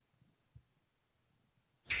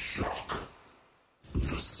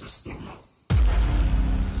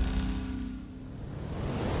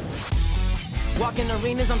Walking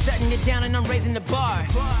arenas, I'm setting it down and I'm raising the bar.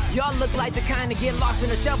 Y'all look like the kind to get lost in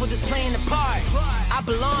the shuffle, just playing the part. I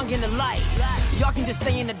belong in the light. Y'all can just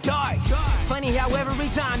stay in the dark. Funny how every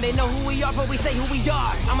time they know who we are, but we say who we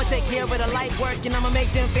are. I'ma take care of the light work and I'ma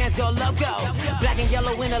make them fans go loco. Black and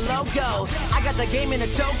yellow in a logo. I got the game in a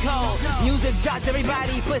chokehold. Music drops,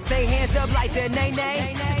 everybody puts their hands up like they're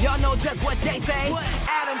nay-nay. Y'all know just what they say.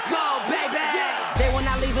 Adam Cole, baby. They will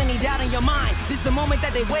not leave any doubt in your mind. This is the moment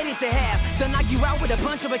that they waited to have. They'll knock you out with a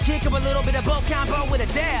punch or a kick or a little bit of both, combo with a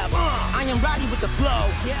jab. I am Roddy with the flow.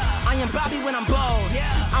 I am Bobby when I'm bold.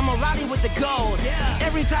 I'm a Roddy with the gold.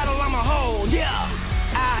 Every title I'm a hold.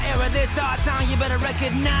 Our era, this our time, you better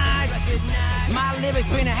recognize. My lyrics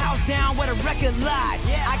bring the house down where the record lies.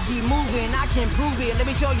 I keep moving, I can prove it. Let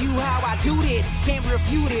me show you how I do this. Can't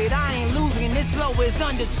refute it, I ain't losing. This flow is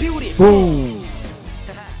undisputed. Boom.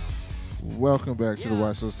 Welcome back to the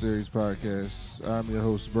Why So Series podcast. I'm your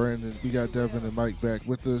host, Brandon. We got Devin and Mike back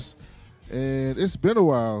with us. And it's been a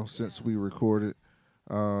while since we recorded,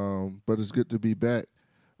 but it's good to be back.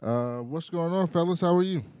 What's going on, fellas? How are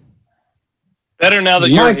you? Better now that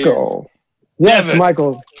you're here. Michael. Yes, Devin.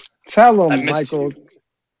 Michael. Tell him, Michael.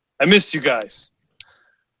 I missed you guys.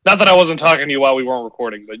 Not that I wasn't talking to you while we weren't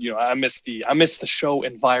recording, but I missed the show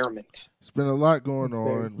environment. It's been a lot going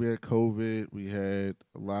on. We had COVID. We had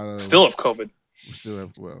a lot of... Still have COVID. We still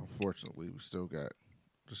have... Well, fortunately, we still got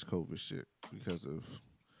this COVID shit because of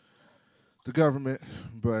the government.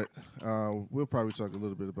 But we'll probably talk a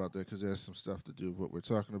little bit about that because it has some stuff to do with what we're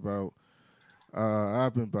talking about.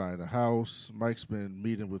 I've been buying a house. Mike's been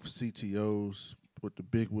meeting with CTOs, with the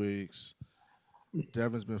big wigs.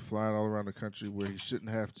 Devin's been flying all around the country where he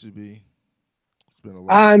shouldn't have to be. It's been a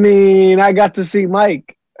lot. I mean, I got to see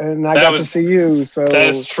Mike, and I got to see you. So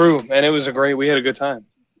that's true, and we had a good time.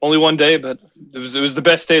 Only one day, but it was the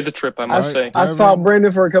best day of the trip, I must say. I saw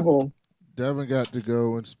Brandon for a couple. Devin got to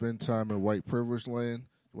go and spend time in white privilege land.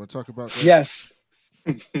 You want to talk about that? Yes.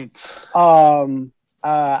 I'm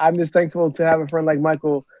just thankful to have a friend like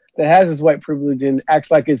Michael that has his white privilege and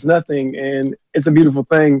acts like it's nothing, and it's a beautiful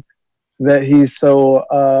thing that he's so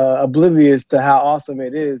oblivious to how awesome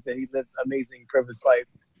it is that he lives an amazing, privileged life.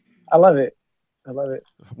 I love it.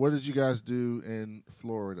 What did you guys do in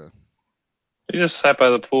Florida? We just sat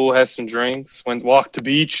by the pool, had some drinks, walked the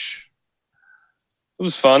beach. It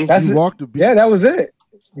was fun. You walked the beach? Yeah, that was it.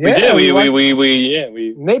 We did.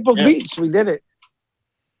 We Naples Beach. We did it.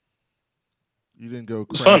 You didn't go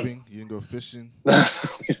crabbing? You didn't go fishing? I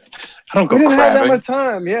don't go crabbing. We didn't have that much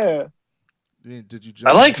time, yeah. Did you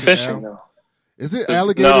jump I like in the fishing, canal? though. Is it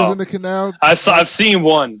alligators in the canal? I've seen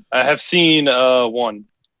one. I have seen one.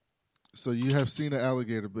 So you have seen an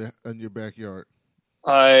alligator in your backyard?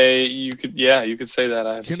 You could say that.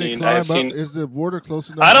 I have Can seen. it climb I have up? seen. Is the water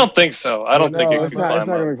close enough? I don't think so. I don't think it it's can not, climb it's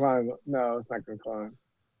not up. going to climb. No, it's not going to climb.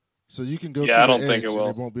 So you can go Yeah, to I don't the think edge it will.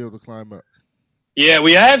 and it won't be able to climb up. Yeah,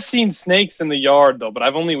 we have seen snakes in the yard though,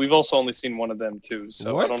 but we've also only seen one of them too.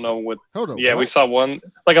 So What? I don't know what. Hold on. Yeah, what? we saw one,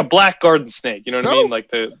 like a black garden snake. You know what I So? mean?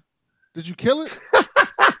 Like the. Did you kill it?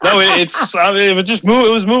 No, it would just move.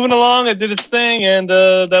 It was moving along. It did its thing, and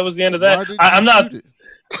that was the end of that. Why didn't I'm you not. shoot it?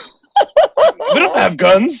 We don't have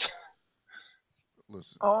guns.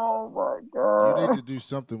 Listen, Oh, my you God. need to do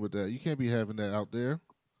something with that. You can't be having that out there.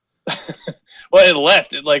 Well, it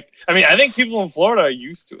left. I think people in Florida are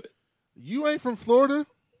used to it. You ain't from Florida.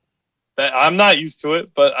 I'm not used to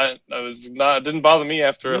it, but I was not. It didn't bother me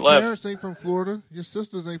after Your it left. parents ain't from Florida. Your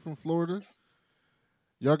sisters ain't from Florida.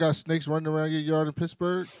 Y'all got snakes running around your yard in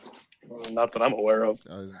Pittsburgh? Not that I'm aware of.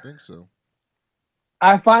 I didn't think so.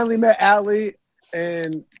 I finally met Allie,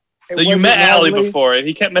 and So you met Allie before, and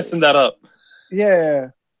he kept messing that up. Yeah.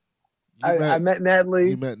 You I met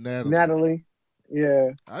Natalie. You met Natalie. Natalie.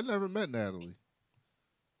 Yeah. I never met Natalie.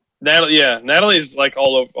 Natalie's like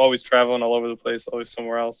always traveling all over the place, always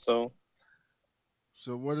somewhere else. So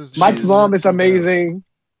what is Mike's mom is amazing.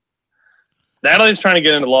 Natalie's trying to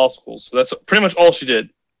get into law school, so that's pretty much all she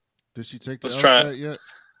did. Did she take the Let's try LSAT yet?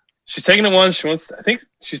 She's taking it once. I think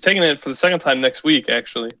she's taking it for the second time next week.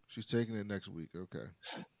 Actually, She's taking it next week. Okay.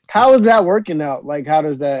 How is that working out? Like, how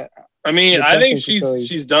does that? I mean, The I think testing facility.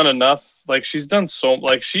 she's done enough. Like she's done so.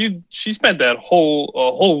 Like she spent that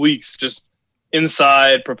whole weeks just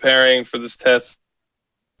inside preparing for this test.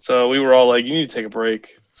 So we were all like, "You need to take a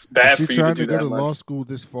break. It's bad Is she for you to trying do to go that to much." law school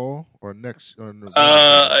this fall or next?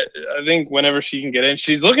 I think whenever she can get in,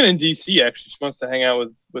 she's looking in DC. Actually, she wants to hang out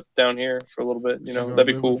with down here for a little bit. She You know, gonna that'd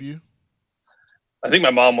be live cool. with you? I think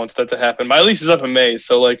my mom wants that to happen. My lease is up in May,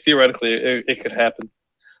 so like theoretically, it could happen.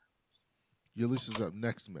 Your lease is up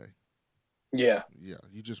next May. Yeah, Yeah,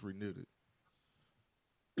 you just renewed it.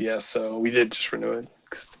 Yeah, so we did just renew it.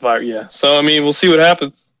 'Cause the virus, yeah. So, I mean, we'll see what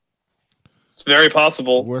happens. It's very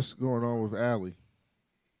possible. What's going on with Allie?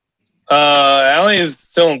 Allie is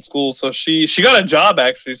still in school, so she got a job,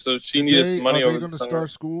 actually, so she needed some money over the going to summer. start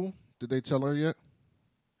school? Did they tell her yet?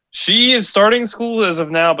 She is starting school as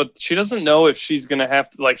of now, but she doesn't know if she's going to have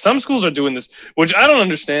to. Like, some schools are doing this, which I don't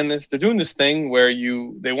understand this. They're doing this thing where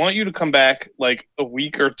they want you to come back like a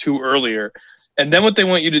week or two earlier. And then what they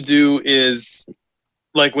want you to do is,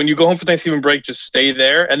 like, when you go home for Thanksgiving break, just stay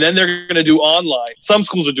there. And then they're going to do online. Some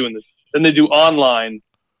schools are doing this. Then they do online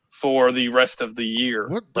for the rest of the year.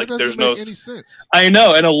 What? Like, that there's doesn't no make any sense. I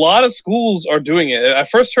know, and a lot of schools are doing it. I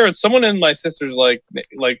first heard someone in my sister's like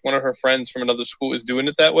one of her friends from another school is doing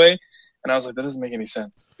it that way, and I was like, that doesn't make any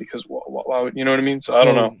sense because why would you know what I mean? So I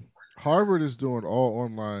don't know. Harvard is doing all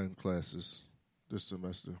online classes this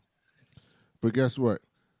semester, but guess what?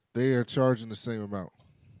 They are charging the same amount.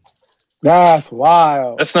 That's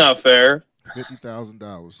wild. That's not fair.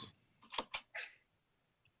 $50,000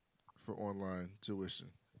 for online tuition.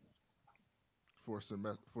 For a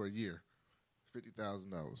semester, for a year,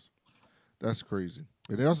 $50,000. That's crazy.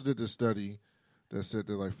 And they also did this study that said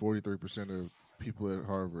that like 43% of people at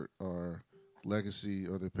Harvard are legacy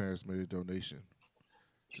or their parents made a donation.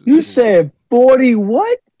 You said 40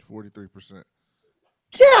 what? 43%.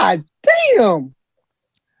 God damn.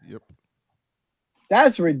 Yep.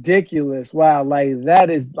 That's ridiculous. Wow, like that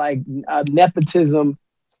is like nepotism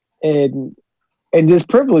and just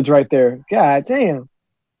privilege right there. God damn.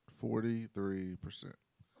 43%.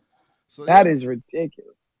 So that is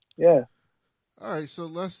ridiculous. Yeah. All right, so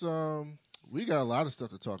let's we got a lot of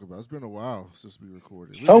stuff to talk about. It's been a while since we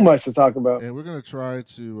recorded. So much to talk about. And we're gonna try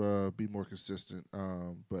to be more consistent.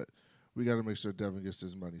 But we gotta make sure Devin gets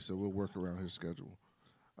his money, so we'll work around his schedule.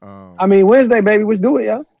 I mean Wednesday, baby, let's do it,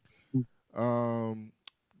 y'all.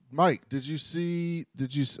 Mike,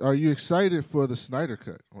 are you excited for the Snyder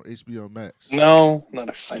Cut on HBO Max? No, not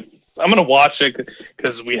excited. I'm going to watch it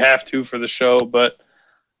because we have to for the show, but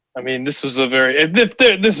I mean, this was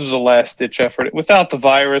a last-ditch effort. Without the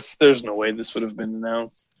virus, there's no way this would have been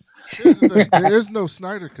announced. Here's the thing. There is no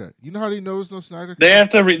Snyder Cut. You know how they know there's no Snyder Cut? They have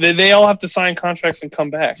to. They all have to sign contracts and come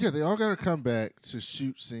back. Yeah, they all got to come back to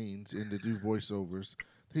shoot scenes and to do voiceovers.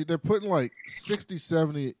 They're putting like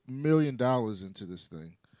 $60-70 million into this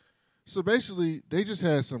thing. So basically, they just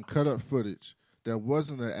had some cut-up footage that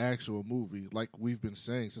wasn't an actual movie, like we've been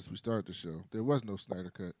saying since we started the show. There was no Snyder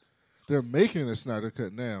Cut. They're making a Snyder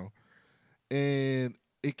Cut now, and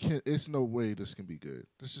it's no way this can be good.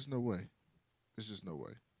 There's just no way. There's just no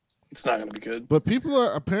way. It's not going to be good. But people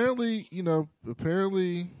are apparently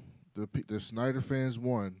the Snyder fans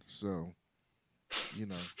won, so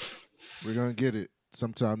we're gonna get it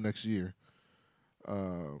sometime next year.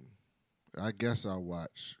 I guess I'll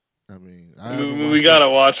watch. I mean, we gotta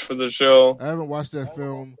watch for the show. I haven't watched that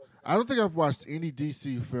film. I don't think I've watched any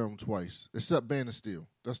DC film twice, except Man of Steel.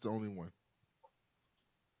 That's the only one.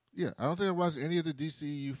 Yeah, I don't think I've watched any of the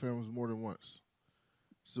DCEU films more than once.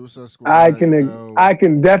 Suicide Squad. I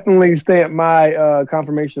can definitely stamp my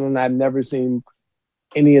confirmation on that. I've never seen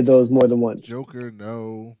any of those more than once. Joker,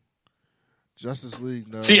 no. Justice League,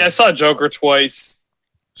 no. See, I saw Joker twice.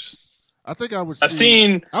 I think I would.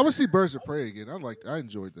 I would see Birds of Prey again. I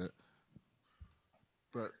enjoyed that.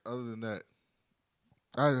 But other than that,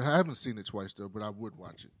 I haven't seen it twice though. But I would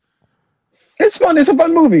watch it. It's fun. It's a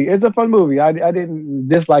fun movie. I didn't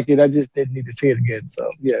dislike it. I just didn't need to see it again.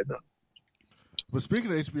 So yeah, no. But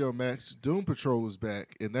speaking of HBO Max, Doom Patrol is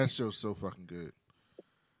back, and that show's so fucking good.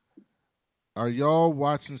 Are y'all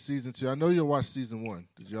watching season 2? I know you'll watch season 1.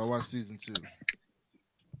 Did y'all watch season 2?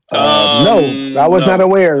 No, I was not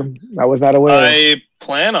aware. I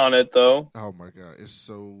plan on it though. Oh my god, it's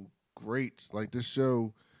so great! Like this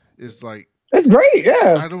show is like it's great.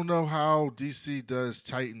 Yeah, I don't know how DC does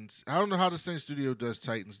Titans. I don't know how the same studio does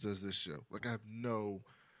Titans does this show. Like I have no.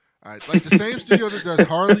 Like the same studio that does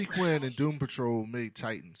Harley Quinn and Doom Patrol made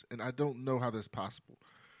Titans, and I don't know how that's possible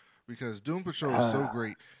because Doom Patrol is so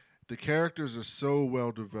great. The characters are so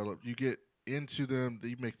well developed. You get into them.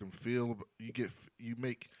 You make them feel.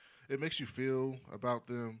 It makes you feel about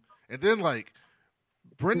them. And then like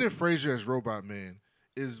Brendan Fraser as Robot Man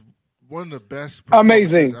is one of the best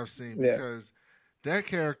performances I've seen because that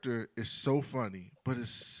character is so funny, but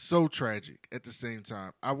it's so tragic at the same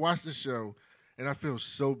time. I watched the show and I feel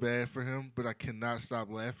so bad for him, but I cannot stop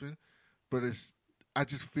laughing. But I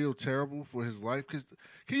just feel terrible for his life. Because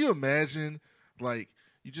can you imagine, like,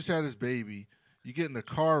 you just had this baby, you get in a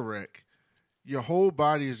car wreck, your whole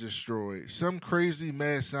body is destroyed. Some crazy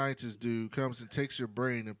mad scientist dude comes and takes your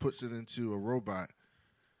brain and puts it into a robot.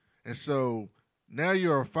 And so now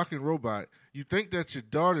you're a fucking robot. you think that your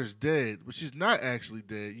daughter's dead, but she's not actually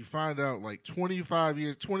dead. You find out like 20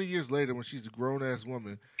 years later when she's a grown-ass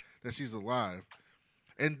woman that she's alive.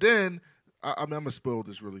 And then, I'm going to spoil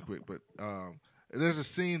this really quick, but there's a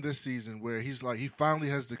scene this season where he finally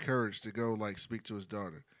has the courage to go like speak to his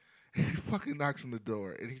daughter. He fucking knocks on the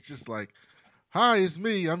door, and he's just like, "Hi, it's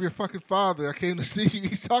me. I'm your fucking father. I came to see you."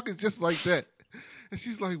 He's talking just like that. And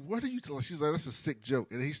she's like, "What are you talking?" She's like, "That's a sick joke."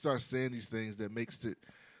 And he starts saying these things that makes it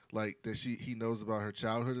like that he knows about her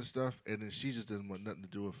childhood and stuff, and then she just doesn't want nothing to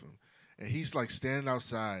do with him. And he's like standing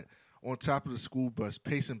outside on top of the school bus,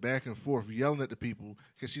 pacing back and forth, yelling at the people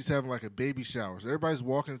because she's having like a baby shower. So everybody's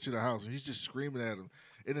walking into the house, and he's just screaming at them.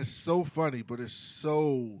 And it's so funny, but it's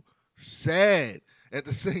so sad at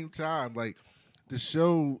the same time. Like, the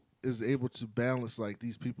show is able to balance like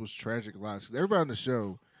these people's tragic lives. 'Cause everybody on the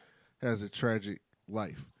show has a tragic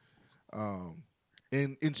life.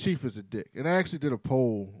 And Chief is a dick. And I actually did a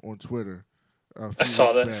poll on Twitter a few I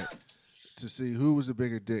saw weeks that. back to see who was the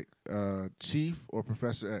bigger dick, Chief or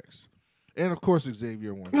Professor X. And of course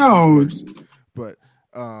Xavier won. No. But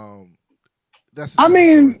that's I another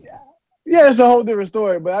mean, story. yeah, it's a whole different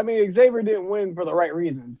story. But I mean, Xavier didn't win for the right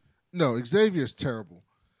reasons. No, Xavier is terrible.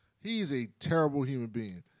 He's a terrible human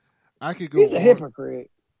being. I could go He's a on- hypocrite.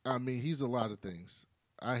 I mean, he's a lot of things.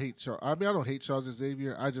 I hate Charles. I mean, I don't hate Charles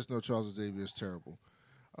Xavier. I just know Charles Xavier is terrible.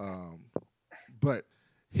 But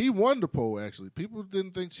he won the poll, actually. People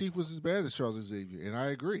didn't think Chief was as bad as Charles Xavier, and I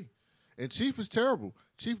agree. And Chief is terrible.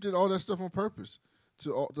 Chief did all that stuff on purpose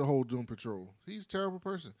to hold Doom Patrol. He's a terrible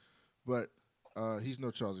person. But he's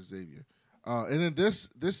no Charles Xavier. And then this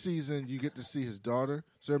season, you get to see his daughter.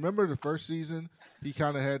 So remember the first season, he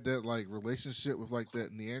kind of had that like relationship with like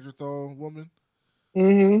that Neanderthal woman.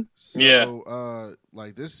 Mm-hmm. So, Yeah.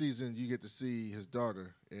 like this season, you get to see his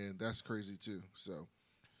daughter, and that's crazy too. So,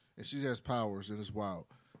 and she has powers, and it's wild.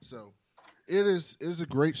 So, it is a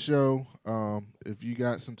great show. If you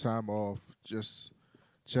got some time off, just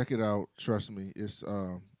check it out. Trust me, it's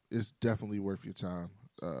definitely worth your time.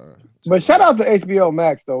 But shout out to HBO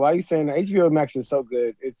Max though. Why are you saying that? HBO Max is so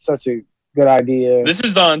good? It's such a good idea. This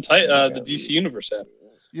is on the DC Universe app.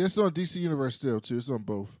 Yeah, it's on DC Universe still too. It's on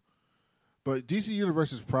both. But DC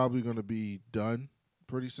Universe is probably going to be done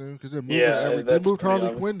pretty soon because they're moving they that's moved pretty Harley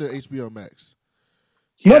obvious. Quinn to HBO Max.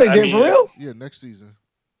 No, they I did mean, for real? Yeah, next season.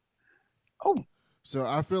 Oh, So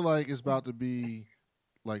I feel like it's about to be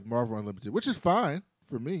like Marvel Unlimited, which is fine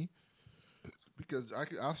for me because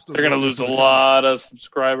I'll still. They're going to go lose a for the lot of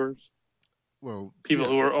subscribers. comics. Well, People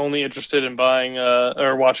yeah, who are only interested in buying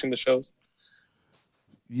or watching the shows.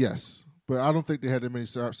 yes, but I don't think they had that many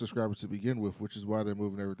subscribers to begin with, which is why they're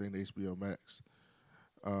moving everything to HBO Max.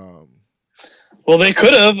 Well, they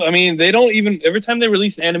could have. I mean, they don't even. Every time they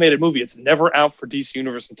release an animated movie, it's never out for DC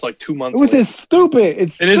Universe until like 2 months. which later. is stupid.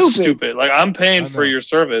 It is stupid. Like, I'm paying I for know. your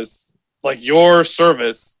service, like your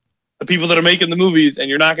service, the people that are making the movies, and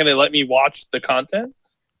you're not going to let me watch the content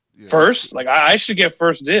Yeah, first. Like, I should get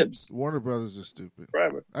first dibs. Warner Brothers is stupid.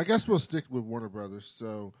 Forever. I guess we'll stick with Warner Brothers.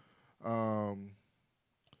 So,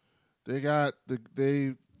 they got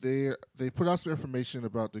they put out some information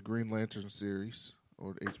about the Green Lantern series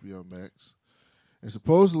on HBO Max, and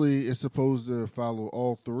supposedly it's supposed to follow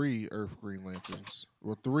all 3 Earth Green Lanterns,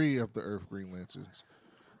 or 3 of the Earth Green Lanterns.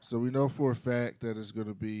 So we know for a fact that it's going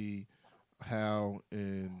to be Hal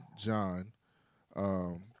and John.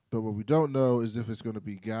 But what we don't know is if it's going to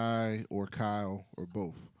be Guy or Kyle or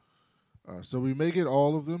both. So we may get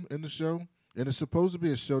all of them in the show. And it's supposed to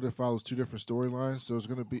be a show that follows 2 different storylines. So it's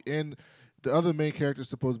going to be, and the other main character is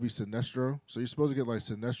supposed to be Sinestro. So you're supposed to get like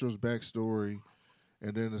Sinestro's backstory.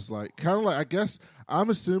 And then it's like, kind of like, I guess, I'm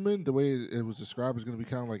assuming the way it was described is going to be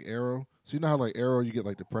kind of like Arrow. So you know how like Arrow, you get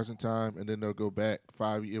like the present time and then they'll go back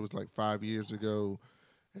it was like 5 years ago.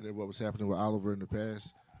 And then what was happening with Oliver in the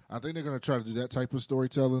past. I think they're going to try to do that type of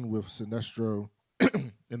storytelling with Sinestro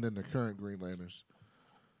and then the current Green Lanterns.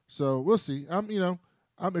 So we'll see. I'm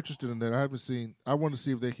interested in that. I want to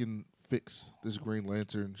see if they can fix this Green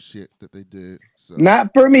Lantern shit that they did. So Not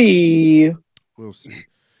for me. we'll see.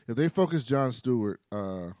 If they focus Jon Stewart,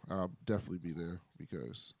 I'll definitely be there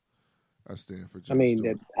because I stand for Jon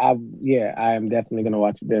Stewart. I am definitely gonna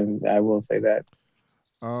watch it. Then I will say that.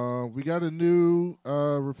 We got a new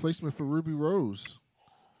replacement for Ruby Rose.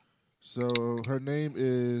 So her name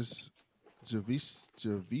is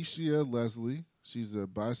Javicia Leslie. She's a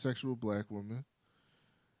bisexual black woman,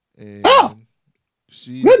 and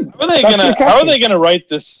she. Good. How are they gonna write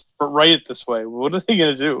it this way? What are they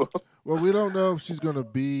gonna do? Well, we don't know if she's gonna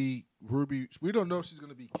be Ruby. We don't know if she's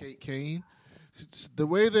gonna be Kate Kane. The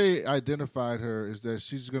way they identified her is that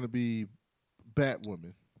she's gonna be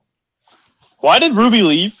Batwoman. Why did Ruby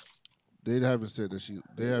leave? They haven't said that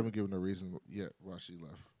they haven't given a reason yet why she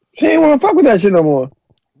left. She ain't want to fuck with that shit no more.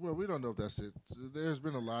 Well, we don't know if that's it. There's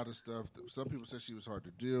been a lot of stuff. Some people said she was hard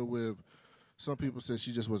to deal with. Some people said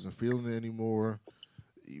she just wasn't feeling it anymore.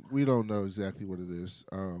 We don't know exactly what it is.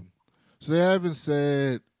 So they haven't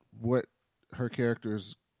said what her character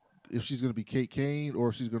is, if she's going to be Kate Kane or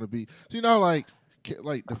if she's going to be. So you know, like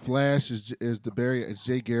the Flash is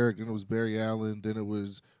Jay Garrick, then it was Barry Allen, then it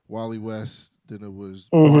was Wally West, then it was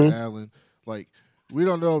Bart Allen. Like, we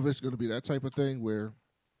don't know if it's going to be that type of thing where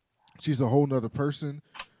she's a whole nother person,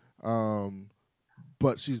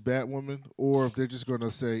 but she's Batwoman, or if they're just going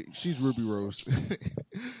to say she's Ruby Rose,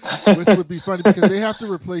 which would be funny because they have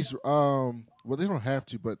to replace. Well, they don't have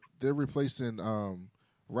to, but they're replacing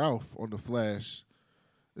Ralph on the Flash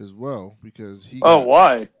as well because he.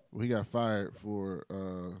 Why? Well, he got fired for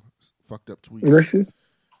fucked up tweets. Racist?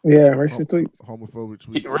 Yeah, racist tweets. Homophobic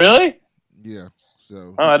tweets. Really? Yeah.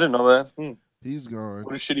 So. Oh, I didn't know that. He's gone.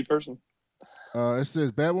 What a shitty person. It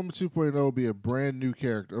says Batwoman 2.0 will be a brand new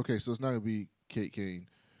character. Okay, so it's not going to be Kate Kane.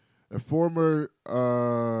 A former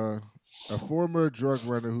drug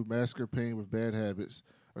runner who masked her pain with bad habits.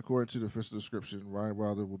 According to the official description, Ryan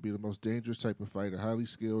Wilder will be the most dangerous type of fighter, highly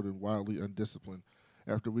skilled and wildly undisciplined.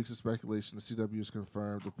 After weeks of speculation, the CW has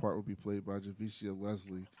confirmed the part will be played by Javicia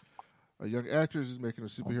Leslie. A young actress is making a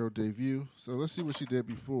superhero debut. So let's see what she did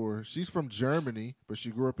before. She's from Germany, but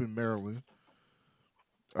she grew up in Maryland.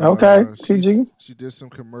 Okay, CG. She did some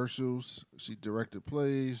commercials. She directed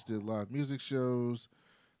plays, did live music shows.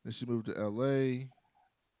 Then she moved to L.A.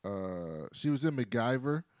 She was in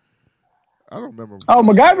MacGyver. I don't remember. Oh,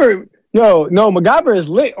 MacGyver. Yo, no, MacGyver is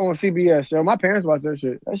lit on CBS. Yo, my parents watch that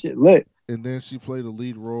shit. That shit lit. And then she played a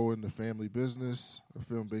lead role in The Family Business, a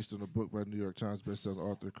film based on a book by New York Times bestselling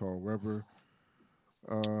author Carl Weber.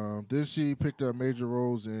 Then she picked up major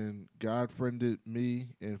roles in God Friended Me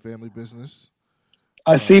and Family Business.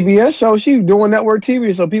 A CBS show. She doing network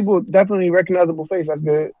TV, so people definitely recognizable face. That's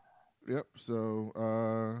good. Yep.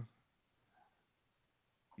 So,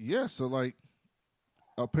 yeah. So, like,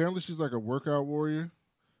 apparently she's like a workout warrior.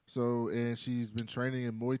 So, and she's been training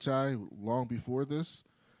in Muay Thai long before this.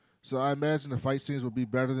 So I imagine the fight scenes will be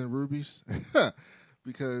better than Ruby's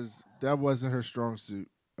because that wasn't her strong suit.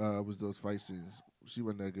 Was those fight scenes? She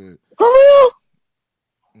wasn't that good. For real?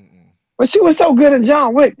 But she was so good in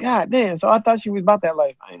John Wick. God damn. So I thought she was about that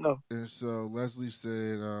life. I didn't know. And so Leslie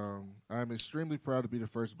said, I'm extremely proud to be the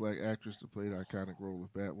first black actress to play the iconic role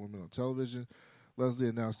of Batwoman on television. Leslie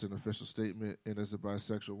announced an official statement, and as a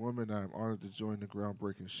bisexual woman, I am honored to join the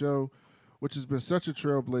groundbreaking show, which has been such a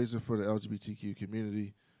trailblazer for the LGBTQ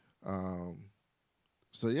community.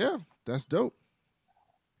 So yeah, that's dope.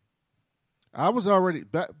 I was already,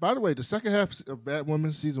 by the way, the second half of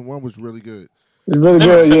Batwoman season 1 was really good. It's really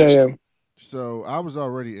good, yeah. So I was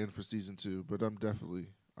already in for season 2, but I'm definitely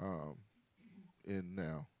in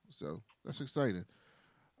now. So that's exciting.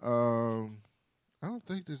 I don't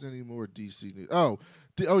think there's any more DC news. Oh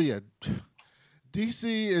yeah,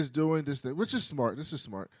 DC is doing this thing, which is smart. This is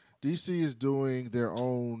smart. DC is doing their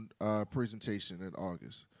own presentation in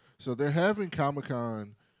August. So they're having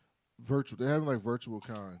Comic-Con virtual. They're having like virtual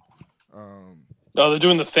con. They're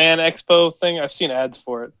doing the Fan Expo thing. I've seen ads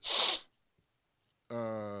for it.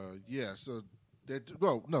 Yeah. So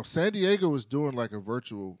San Diego is doing like a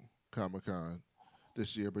virtual Comic-Con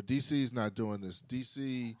this year, but DC is not doing this.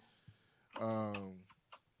 DC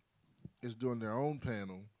is doing their own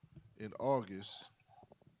panel in August.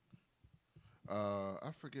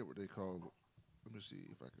 I forget what they call it. Let me see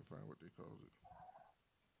if I can find what they call it.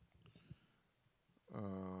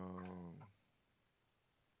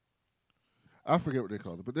 I forget what they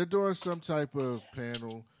call it, but they're doing some type of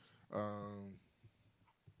panel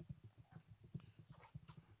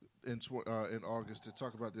in August to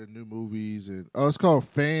talk about their new movies, and it's called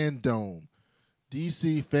Fandome,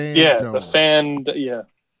 DC Fandome. Yeah, the fan. Yeah.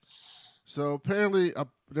 So apparently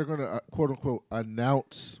they're going to quote unquote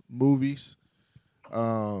announce movies.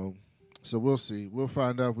 So we'll see. We'll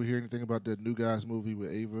find out if we hear anything about that New Guys movie with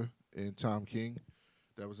Ava and Tom King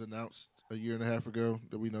that was announced a year and a half ago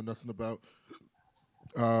that we know nothing about.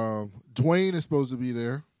 Dwayne is supposed to be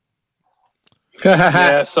there.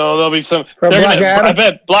 Yeah, so there'll be some. I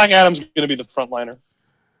bet Black Adam's going to be the frontliner.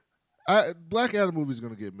 Black Adam movie's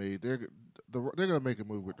going to get made. They're going to make a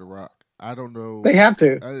movie with The Rock. I don't know. They have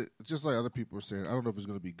to. Just like other people are saying, I don't know if it's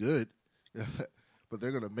going to be good, but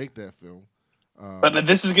they're going to make that film. But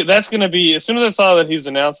that's going to be, as soon as I saw that he was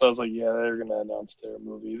announced, I was like, yeah, they're going to announce their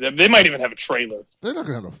movie. They might even have a trailer. They're not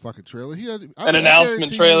going to have a fucking trailer. An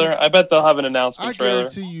announcement trailer. I bet they'll have an announcement trailer. I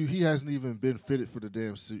guarantee you he hasn't even been fitted for the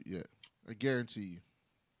damn suit yet. I guarantee you.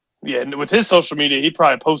 Yeah, and with his social media, he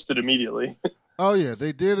probably posted immediately. Oh yeah,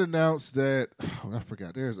 they did announce that. Oh, I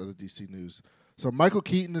forgot. There's other DC news. So Michael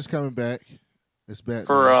Keaton is coming back. It's Batman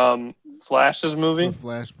For Flash's movie. for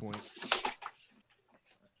Flashpoint.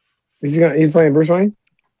 He's playing Bruce Wayne.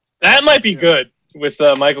 That might be good with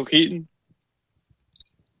Michael Keaton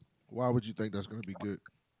Why would you think that's going to be good?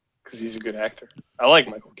 because he's a good actor. I like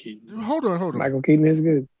Michael Keaton. Hold on. Michael Keaton is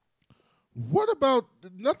good. What about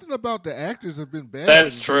nothing about the actors have been bad?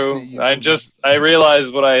 That's in true. DC I movies.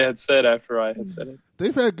 realized what I had said after I had said it.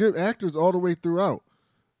 They've had good actors all the way throughout.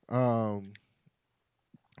 So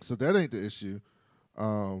that ain't the issue.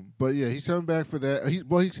 But yeah, he's coming back for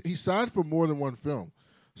that. He signed for more than one film.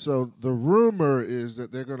 So the rumor is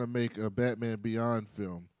that they're going to make a Batman Beyond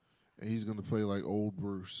film, and he's going to play like old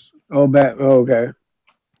Bruce Okay.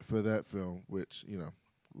 for that film, which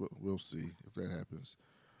we'll see if that happens.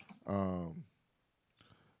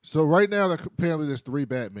 So right now, apparently there's 3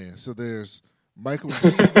 Batman. So there's Michael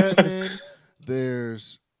Keaton Batman,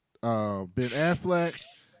 there's Ben Affleck,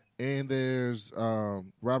 and there's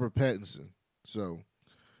Robert Pattinson. So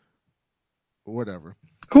whatever.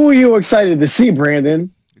 Who are you excited to see,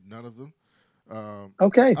 Brandon? None of them.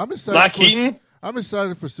 Okay. I'm excited. Not Keaton? I'm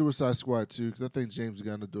excited for Suicide Squad 2 because I think James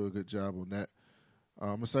Gunn will do a good job on that.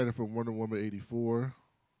 I'm excited for Wonder Woman 84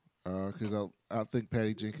 because I think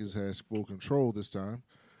Patty Jenkins has full control this time.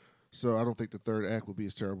 So I don't think the third act will be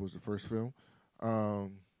as terrible as the first film.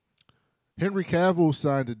 Henry Cavill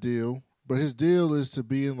signed a deal, but his deal is to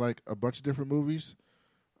be in like a bunch of different movies.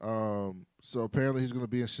 So apparently he's going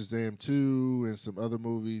to be in Shazam 2 and some other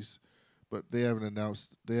movies, but they haven't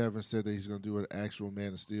said that he's going to do an actual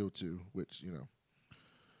Man of Steel 2, which,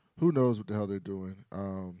 who knows what the hell they're doing.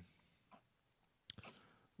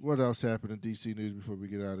 What else happened in DC news before we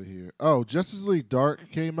get out of here? Oh, Justice League Dark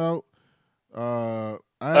came out. I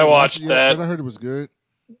watched that. But I heard it was good.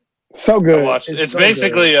 So good. I watched it. It's so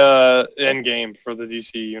basically good. Endgame for the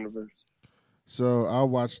DC universe. So I'll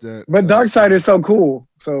watch that. But Darkseid is so cool,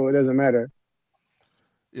 so it doesn't matter.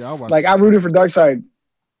 Yeah, I'll watch Like, that. I rooted for Darkseid.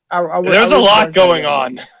 There's a lot going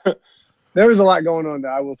on. There was a lot going on, though.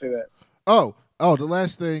 I will say that. Oh, the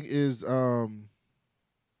last thing is The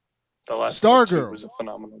last Stargirl. was a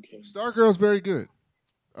phenomenal game. Stargirl's very good.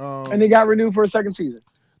 And they got renewed for a second season.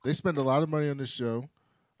 They spend a lot of money on this show.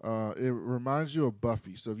 It reminds you of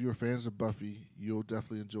Buffy. So if you're fans of Buffy, you'll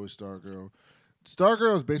definitely enjoy Stargirl.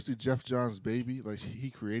 Stargirl is basically Jeff Johns' baby. Like, he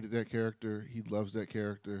created that character. He loves that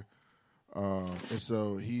character. And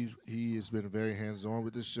so he has been very hands-on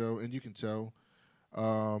with this show, and you can tell.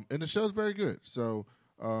 And the show's very good. So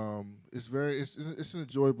it's an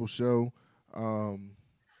enjoyable show.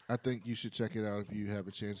 I think you should check it out if you have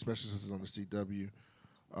a chance, especially since it's on the CW.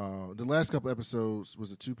 The last couple episodes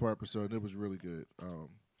was a 2-part episode, and it was really good.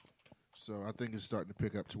 So I think it's starting to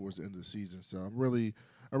pick up towards the end of the season. So I'm really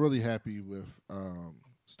happy with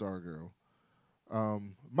Stargirl.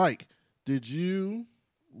 Mike, did you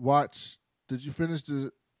finish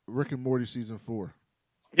the Rick and Morty season 4?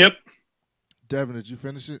 Yep. Devin, did you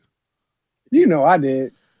finish it? You know I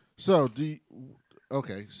did. So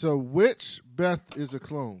so which Beth is a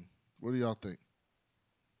clone? What do y'all think?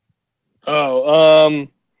 Oh,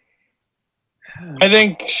 I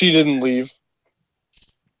think she didn't leave.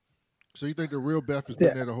 So you think the real Beth has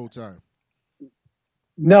been there the whole time?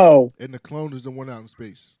 No. And the clone is the one out in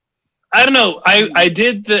space? I don't know. I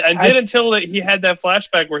did until that he had that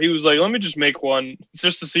flashback where he was like, "Let me just make one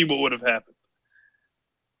just to see what would have happened."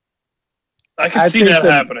 I could see that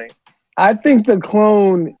happening. I think the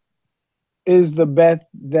clone is the Beth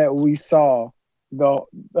that we saw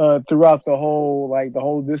throughout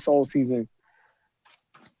this whole season.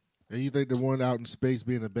 And you think the one out in space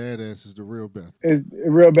being a badass is the real Beth? Is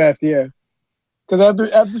real Beth, yeah. Because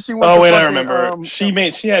after she went. Oh wait, I remember. She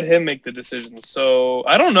had him make the decision. So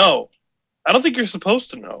I don't know. I don't think you're supposed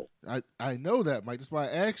to know. I know that, Mike. That's why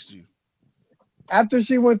I asked you. After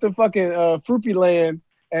she went to fucking Fruity Land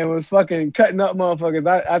and was fucking cutting up motherfuckers,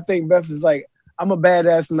 I think Beth is like, I'm a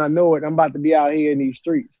badass and I know it. I'm about to be out here in these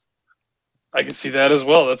streets. I can see that as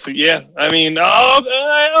well. I mean,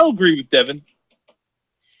 I'll agree with Devin.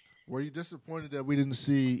 Were you disappointed that we didn't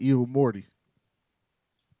see Evil Morty?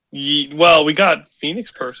 Well, we got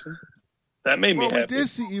Phoenix Person. That made me happy. We did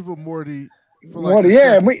see Evil Morty for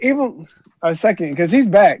even a second because he's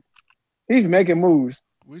back. He's making moves.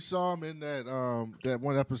 We saw him in that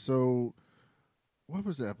one episode. What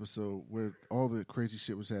was the episode where all the crazy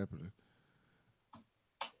shit was happening?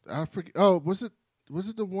 I forget. Oh, was it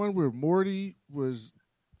the one where Morty was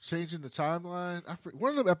changing the timeline? I forget.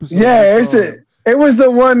 One of them episodes. Yeah, it was the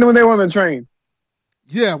one when they were on the train.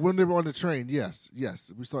 Yeah, when they were on the train. Yes.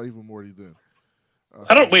 We saw Evil Morty then.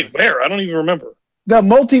 I don't wait. Where? I don't even remember. The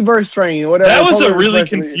multiverse train, whatever. That was a Polar really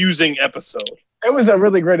Express. confusing episode. It was a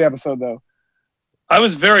really great episode, though. I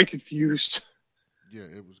was very confused. Yeah,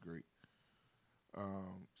 it was great.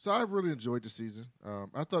 So I really enjoyed the season.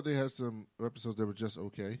 I thought they had some episodes that were just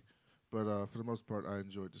okay, but for the most part, I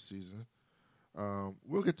enjoyed the season.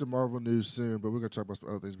 We'll get to Marvel news soon, but we're going to talk about some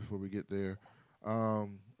other things before we get there.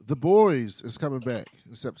 The Boys is coming back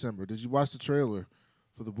in September. Did you watch the trailer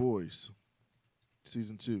for The Boys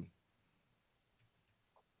season 2?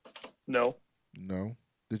 No. No.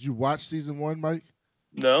 Did you watch season 1, Mike?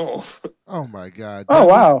 No. Oh my God! Oh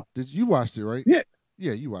wow! Did you watch it? Right? Yeah.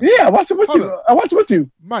 Yeah, you watched. Yeah, I watched it with you. I watched it with you.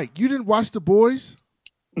 Mike, you didn't watch The Boys?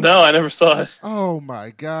 No, I never saw it. Oh my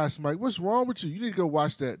gosh, Mike, what's wrong with you? You need to go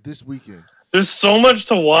watch that this weekend. There's so much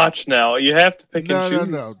to watch now. You have to pick and choose.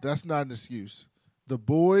 No. That's not an excuse. The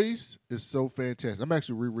Boys is so fantastic. I'm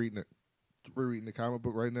actually rereading the comic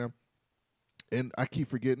book right now, and I keep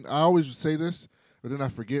forgetting. I always say this, but then I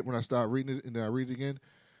forget when I start reading it, and then I read it again.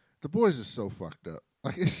 The Boys is so fucked up.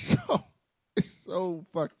 Like it's so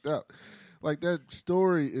fucked up. Like that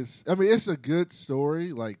story is. I mean, it's a good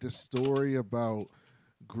story. Like this story about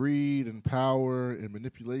greed and power and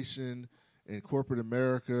manipulation and corporate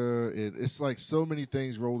America. It's like so many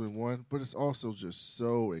things rolled in one, but it's also just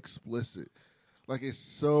so explicit. Like it's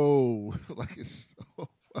so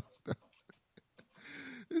fucked up.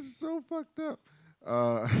 It's so fucked up.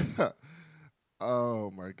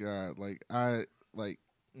 Oh my God.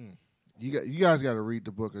 You guys got to read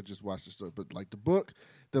the book or just watch the story. But like the book,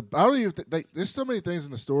 I don't even there's so many things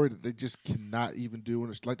in the story that they just cannot even do.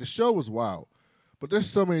 Like the show was wild, but there's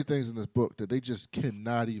so many things in this book that they just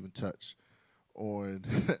cannot even touch on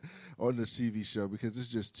on the TV show because it's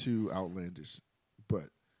just too outlandish. But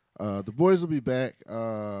the Boys will be back.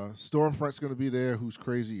 Stormfront's gonna be there, who's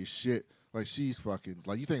crazy as shit. Like she's fucking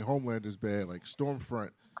like you think Homelander's bad. Like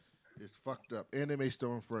Stormfront is fucked up. And they made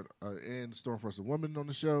Stormfront and Stormfront's a woman on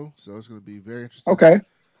the show, so it's gonna be very interesting. Okay.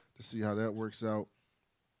 To see how that works out.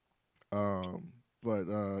 But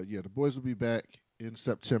the Boys will be back in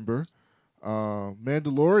September.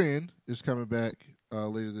 Mandalorian is coming back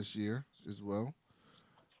later this year as well.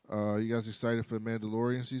 You guys excited for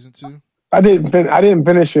Mandalorian season 2? I didn't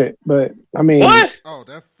finish it, but I mean, What? Oh,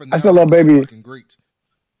 that finale I still love was Baby. fucking great.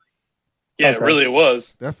 Yeah, Okay. it really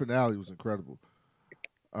was. That finale was incredible.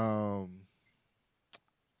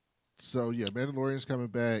 So yeah, Mandalorian's coming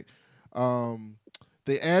back.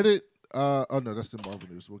 They added. Oh no, that's the Marvel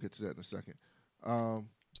news. We'll get to that in a second.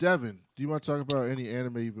 Devin, do you want to talk about any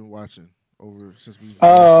anime you've been watching over since we've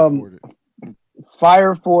recorded?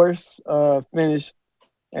 Fire Force finished,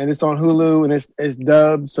 and it's on Hulu, and it's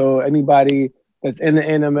dubbed. So anybody that's in the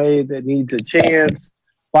anime that needs a chance,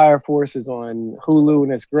 Fire Force is on Hulu,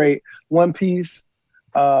 and it's great. One Piece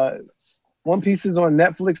is on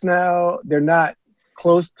Netflix now. They're not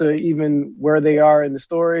close to even where they are in the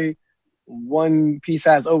story. One Piece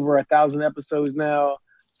has over 1,000 episodes now,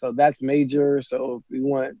 so that's major. So if you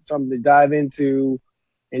want something to dive into,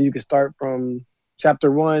 and you can start from chapter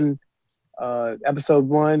 1, episode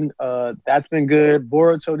 1, that's been good.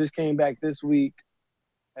 Boruto just came back this week,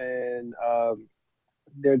 and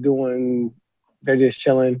they're just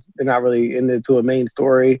chilling. They're not really into a main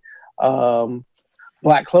story.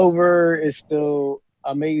 Black Clover is still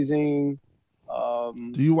amazing.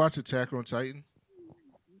 Do you watch Attack on Titan?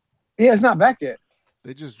 Yeah, it's not back yet.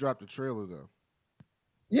 They just dropped the trailer though.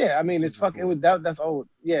 Yeah, I mean it's Season fucking. 4. That's old.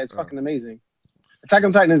 Yeah, it's fucking amazing. Attack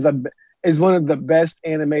on Titan is one of the best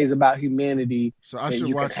animes about humanity. So I that should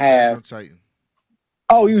you watch can Attack have. on Titan.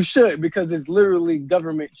 Oh, you should, because it's literally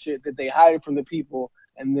government shit that they hide from the people,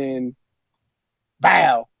 and then,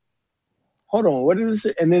 bow. Hold on, what is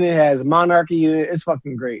it? And then it has monarchy in it. It's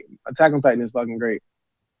fucking great. Attack on Titan is fucking great.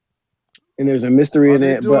 And there's a mystery Are in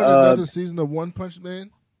they it. doing But another season of One Punch Man?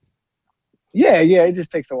 yeah, it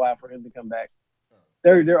just takes a while for him to come back.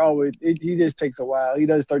 They're always. He just takes a while. He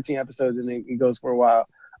does 13 episodes and then he goes for a while.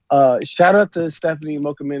 Shout out to Stephanie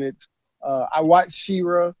Mocha Minutes. I watched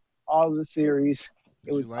She-Ra, all of the series.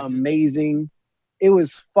 It was amazing. It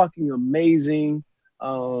was fucking amazing.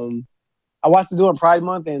 I watched it during Pride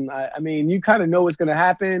Month, and I mean, you kind of know what's gonna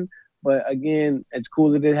happen, but again, it's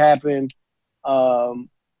cool that it happened.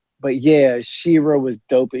 But yeah, She-Ra was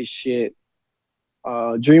dope as shit.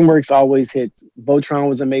 DreamWorks always hits. Voltron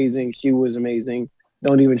was amazing. She was amazing.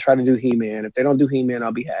 Don't even try to do He-Man. If they don't do He-Man,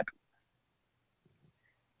 I'll be happy.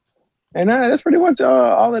 And that's pretty much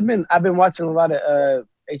all I've been. I've been watching a lot of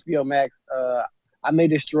HBO Max. I May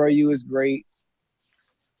Destroy You is great.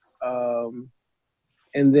 And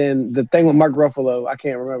then the thing with Mark Ruffalo, I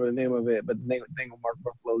can't remember the name of it, but the thing with Mark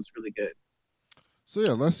Ruffalo is really good. So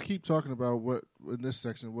yeah, let's keep talking about what in this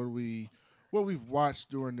section. What we've watched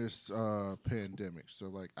during this pandemic. So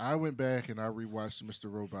like, I went back and I rewatched Mr.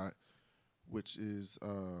 Robot, which is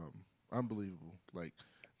unbelievable. Like,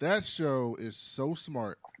 that show is so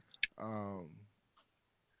smart and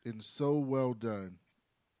so well done.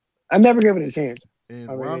 I never gave it a chance. And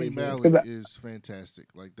I mean, Rami yeah, Malek 'cause is fantastic.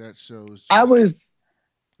 Like, that show is.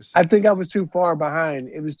 I think I was too far behind.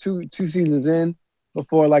 It was two seasons in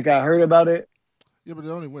before like I heard about it. Yeah, but it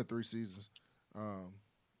only went 3 seasons,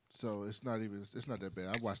 so it's not that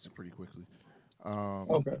bad. I watched it pretty quickly.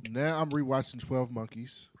 Okay. Now I'm rewatching 12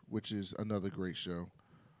 Monkeys, which is another great show.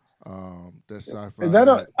 That's sci-fi. Is that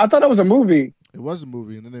I thought that was a movie. It was a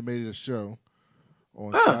movie, and then they made it a show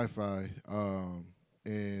on Sci-Fi,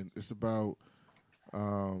 and it's about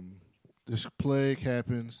this plague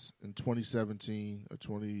happens in 2017 or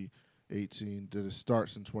 2018. That it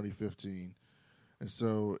starts in 2015, and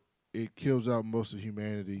so it kills out most of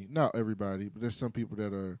humanity. Not everybody, but there's some people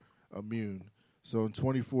that are immune. So in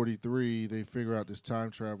 2043, they figure out this time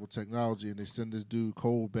travel technology, and they send this dude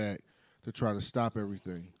Cole back to try to stop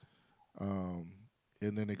everything. And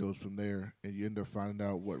then it goes from there, and you end up finding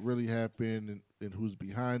out what really happened and who's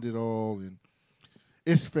behind it all, and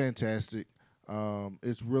it's fantastic.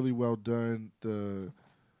 It's really well done. The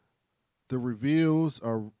reveals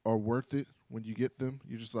are worth it when you get them.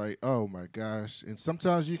 You're just like, oh my gosh. And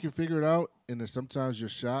sometimes you can figure it out, and then sometimes you're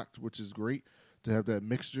shocked, which is great to have that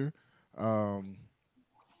mixture.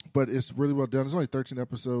 But it's really well done. It's only 13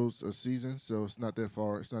 episodes a season, so it's not that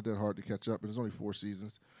far. It's not that hard to catch up, and it's only 4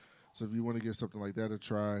 seasons. So if you want to give something like that a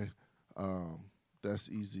try, that's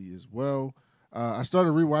easy as well. I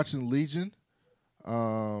started rewatching Legion.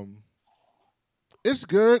 It's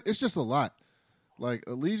good. It's just a lot. Like,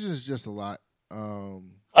 Legion is just a lot.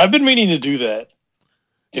 I've been meaning to do that.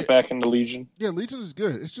 Get back into Legion. Yeah, Legion is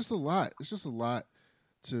good. It's just a lot. It's just a lot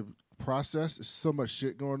to process. There's so much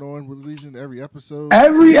shit going on with Legion every episode.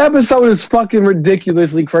 Every episode is fucking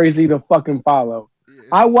ridiculously crazy to fucking follow. Yeah,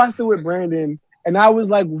 I watched it with Brandon, and I was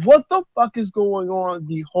like, what the fuck is going on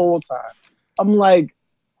the whole time? I'm like,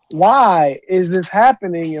 why is this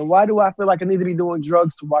happening? And why do I feel like I need to be doing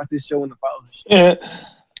drugs to watch this show and to follow this show?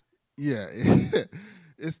 Yeah,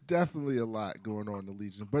 it's definitely a lot going on in the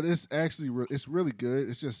Legion, but it's actually it's really good.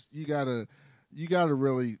 It's just you gotta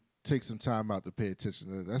really take some time out to pay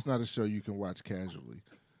attention to it. That's not a show you can watch casually.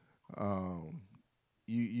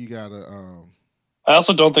 You gotta. I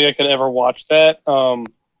also don't think I could ever watch that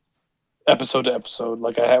episode to episode.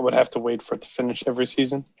 Like, I would have to wait for it to finish every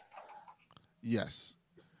season. Yes.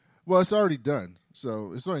 Well, it's already done,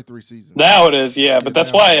 so it's only 3 seasons. Now it is, yeah, but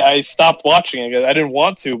that's now why I stopped watching it. I didn't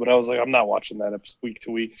want to, but I was like, I'm not watching that week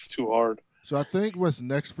to week. It's too hard. So I think what's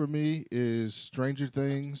next for me is Stranger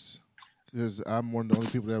Things, because I'm one of the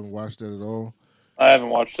only people that haven't watched that at all. I haven't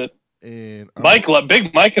watched it. And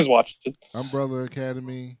Big Mike has watched it. Umbrella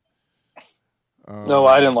Academy. No,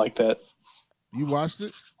 I didn't like that. You watched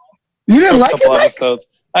it? You didn't like it, Mike? Episodes.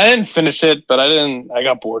 I didn't finish it, but I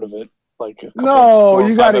got bored of it. Like, no,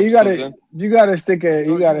 you gotta stick it. Oh, You gotta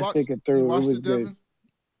stick it through. You It watched was it, good. Devin?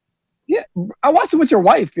 Yeah, I watched it with your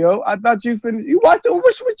wife, yo. I thought you finished. You watched it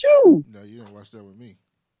with you, No, you didn't watch that with me.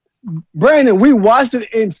 Brandon. We watched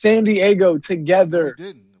it in San Diego together. We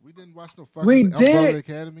didn't. We didn't watch no fucking We Umbrella did.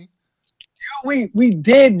 Academy. We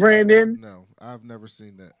did, Brandon. No, I've never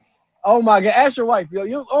seen that. Oh my god, ask your wife,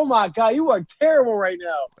 yo. Oh my god, you are terrible right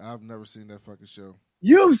now. I've never seen that fucking show.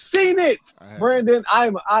 You've seen it, I haven't. Brandon.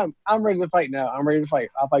 I'm ready to fight now. I'm ready to fight.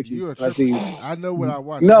 I'll fight you. You are Let's see. I know what I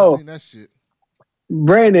watched. No. I've seen that shit.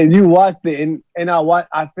 Brandon, you watched it, and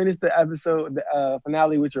I finished the episode, the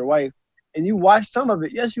finale with your wife, and you watched some of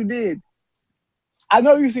it. Yes, you did. I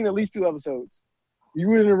know you've seen at least 2 episodes. You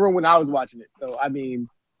were in the room when I was watching it, so I mean,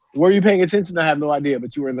 were you paying attention? I have no idea,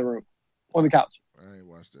 but you were in the room, on the couch. I ain't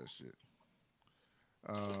watched that shit.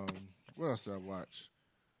 What else did I watch?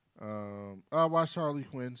 I watched Harley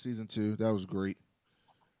Quinn season 2. That was great.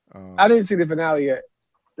 I didn't see the finale yet.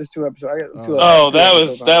 There's 2 episodes. I got 2 Oh,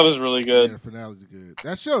 episodes. that was really good. Yeah, the finale's good.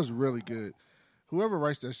 That show's really good. Whoever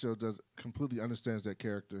writes that show completely understands that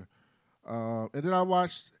character. And then I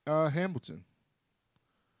watched Hamilton,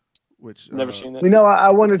 which Never seen it. You know, I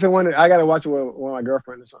I gotta watch it with my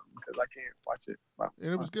girlfriend or something because I can't watch it. Wow.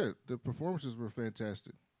 And it was good. The performances were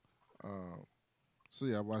fantastic. So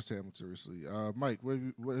yeah, I watched Hamilton recently. Mike,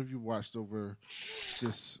 what have you watched over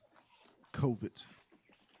this COVID?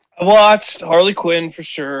 I watched Harley Quinn for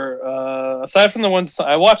sure. Aside from the ones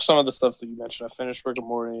I watched, some of the stuff that you mentioned. I finished Rick and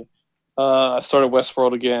Morty. I started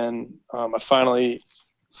Westworld again. I finally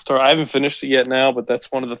I haven't finished it yet now, but that's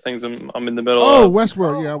one of the things I'm in the middle Oh, of.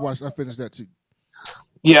 Westworld. Yeah, I finished that too.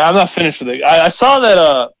 Yeah, I'm not finished with it. I saw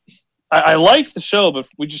that. I liked the show, but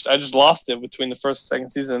I just lost it between the first and second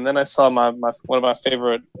season. And then I saw my one of my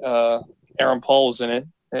favorite Aaron Paul was in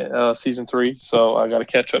it, season 3. So I got to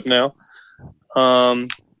catch up now.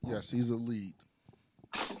 Yes, he's a lead.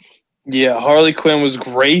 Yeah, Harley Quinn was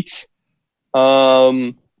great.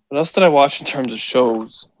 What else did I watch in terms of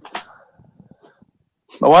shows?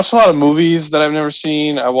 I watched a lot of movies that I've never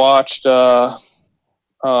seen. I watched.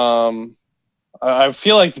 I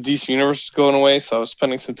feel like the DC Universe is going away, so I was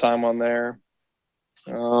spending some time on there.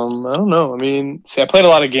 I don't know. I mean, I played a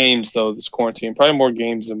lot of games, though, this quarantine. Probably more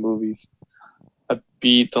games than movies. I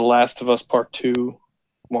beat The Last of Us Part 2.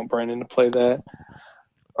 Want Brandon to play that.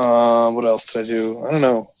 What else did I do? I don't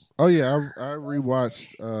know. Oh, yeah, I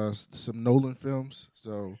rewatched some Nolan films.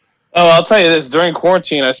 So. Oh, I'll tell you this. During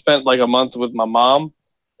quarantine, I spent like a month with my mom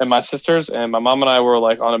and my sisters, and my mom and I were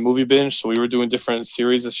like on a movie binge, so we were doing different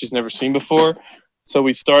series that she's never seen before. So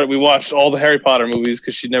we watched all the Harry Potter movies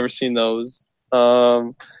because she'd never seen those. We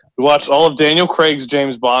watched all of Daniel Craig's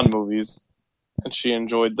James Bond movies, and she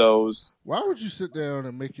enjoyed those. Why would you sit down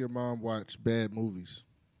and make your mom watch bad movies?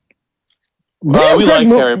 We like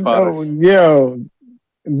Harry Potter.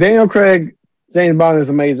 Daniel Craig, James Bond is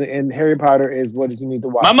amazing, and Harry Potter is what you need to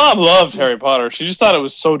watch. My mom loved Harry Potter. She just thought it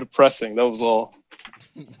was so depressing. That was all.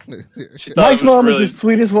 Mike's mom is the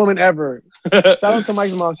sweetest woman ever. Shout out to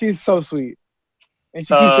Mike's mom. She's so sweet. And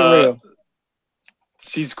she keeps it real.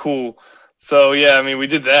 She's cool. So, yeah, I mean, we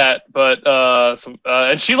did that. But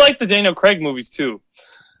and she liked the Daniel Craig movies, too.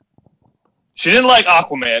 She didn't like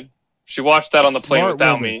Aquaman. She watched that on the plane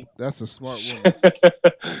without me. That's a smart woman.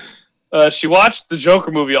 She watched the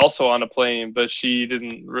Joker movie also on a plane, but she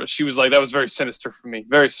didn't. She was like, that was very sinister for me.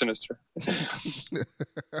 Very sinister.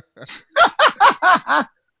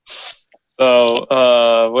 So,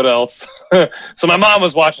 what else? So my mom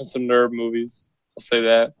was watching some nerd movies. I'll say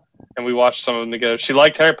that. And we watched some of them together. She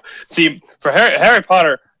liked Harry. See, for Harry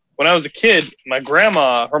Potter, when I was a kid, my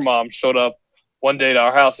grandma, her mom, showed up one day to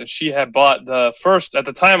our house, and she had bought the first, at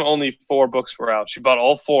the time, only 4 books were out. She bought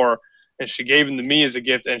all 4, and she gave them to me as a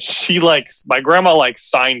gift. And she, my grandma,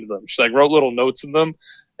 signed them. She, wrote little notes in them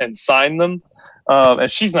and signed them. And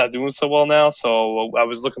she's not doing so well now, so I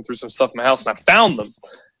was looking through some stuff in my house, and I found them.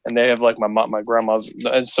 And they have, my grandma's.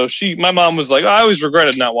 And so my mom was like, I always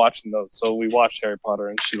regretted not watching those. So we watched Harry Potter,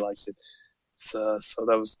 and she liked it. So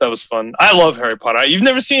that was fun. I love Harry Potter. You've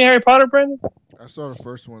never seen Harry Potter, Brandon? I saw the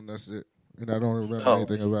first one, that's it. And I don't remember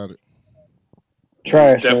anything about it.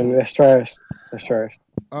 Trash, man. That's trash. That's trash.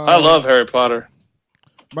 I love Harry Potter.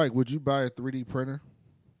 Mike, would you buy a 3D printer?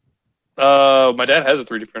 My dad has a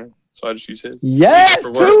 3D printer, so I just use his. Yes,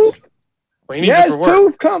 too. Yes,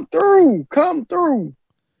 too. Come through.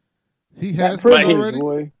 He has one already?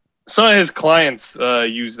 Boy. Some of his clients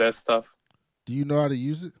use that stuff. Do you know how to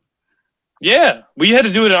use it? Yeah, we had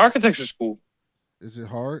to do it in architecture school. Is it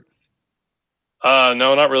hard? No,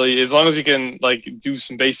 not really. As long as you can do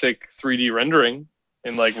some basic 3D rendering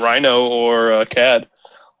in Rhino or CAD.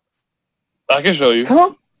 I can show you.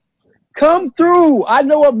 Come through. I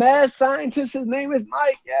know a mad scientist. His name is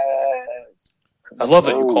Mike. Yes. I love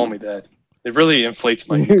that you call me that. It really inflates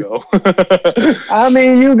my ego. I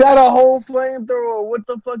mean, you got a whole flamethrower. What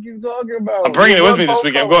the fuck you talking about? I'm bringing it with me this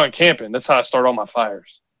weekend. I'm going camping. That's how I start all my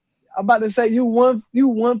fires. I'm about to say you one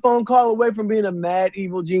phone call away from being a mad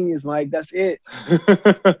evil genius, Mike. That's it.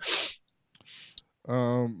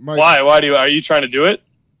 Mike, why? Are you trying to do it?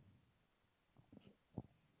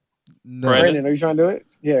 No. Brandon, are you trying to do it?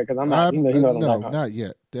 Yeah, because I'm not. No, not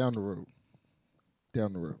yet. Down the road.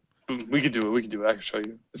 We could do it. I can show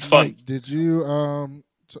you. It's fun. Mike, did you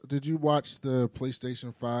watch the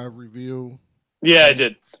PlayStation 5 review? Yeah, I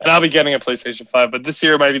did. And I'll be getting a PlayStation 5, but this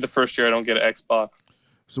year might be the first year I don't get an Xbox.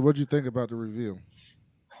 So what did you think about the review?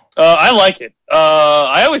 I like it.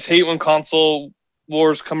 I always hate when console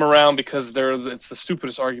wars come around because it's the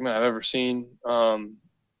stupidest argument I've ever seen.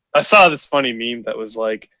 I saw this funny meme that was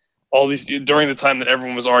all these during the time that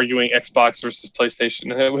everyone was arguing Xbox versus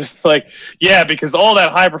PlayStation, and it was because all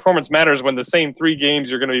that high performance matters when the same 3 games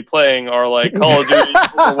you're going to be playing are Call of Duty,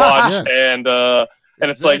 Overwatch, yes. and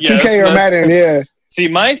it's 2K or Madden, yeah. See,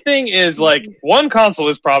 my thing is one console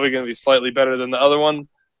is probably going to be slightly better than the other one,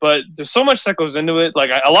 but there's so much that goes into it.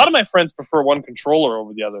 A lot of my friends prefer one controller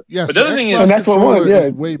over the other. Yes, but the other thing is, that's what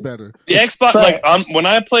is way better. The Xbox, when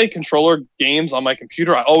I play controller games on my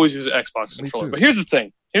computer, I always use an Xbox controller. But here's the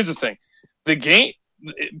thing. The game,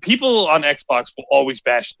 people on Xbox will always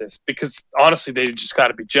bash this because honestly, they just got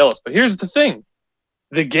to be jealous. But here's the thing.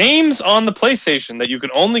 The games on the PlayStation that you can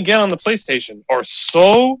only get on the PlayStation are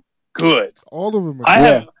so good. All of them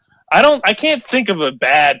are good. I can't think of a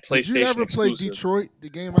bad PlayStation. Did you ever play exclusive. Detroit, the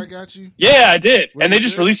game I got you? Yeah, I did, Was and they it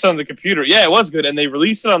just good? released it on the computer. Yeah, it was good, and they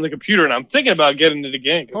released it on the computer, and I'm thinking about getting it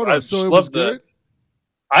again. Hold I on, so just it was loved good?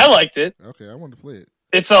 I liked it. Okay, I wanted to play it.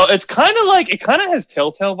 It's kind of like, it kind of has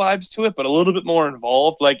Telltale vibes to it, but a little bit more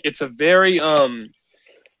involved. Like, it's a very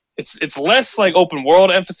it's less like open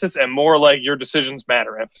world emphasis and more like your decisions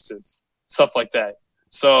matter emphasis, stuff like that.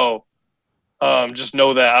 So just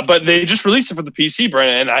know that. But they just released it for the PC,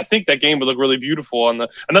 Brandon, and I think that game would look really beautiful on the.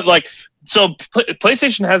 And like, so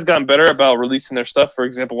PlayStation has gotten better about releasing their stuff. For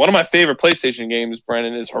example, one of my favorite PlayStation games,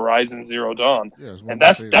 Brandon, is Horizon Zero Dawn, Yeah, it's one and of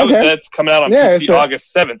my favorites. that's coming out on Yeah, PC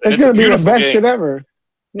August 7th. And It's gonna a be the beautiful best game. shit ever.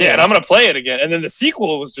 Yeah, and I'm gonna play it again. And then the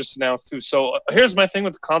sequel was just announced too. So here's my thing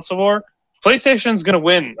with the console war: PlayStation's gonna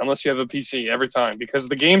win unless you have a PC every time because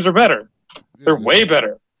the games are better. They're Yeah. way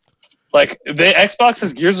better. Like Xbox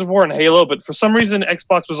has Gears of War and Halo, but for some reason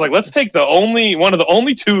Xbox was like, let's take one of the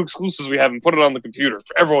only two exclusives we have and put it on the computer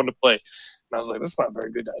for everyone to play. And I was like, that's not a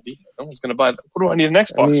very good idea. No one's gonna buy that. What do I need an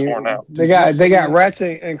Xbox for now? They Did you got see-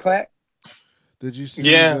 Ratchet and Clank. Did you see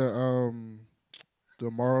Yeah.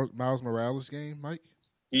 the Miles Morales game, Mike?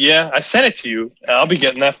 Yeah, I sent it to you. I'll be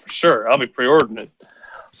getting that for sure. I'll be pre-ordering it.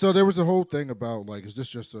 So there was a whole thing about like, is this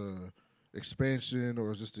just a expansion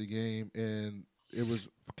or is this a game? And it was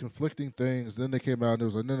conflicting things. Then they came out and it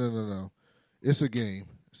was like, no, it's a game.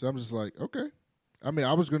 So I'm just like, okay. I mean,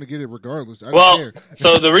 I was going to get it regardless. I Well, didn't care.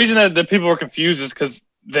 so the reason that people were confused is because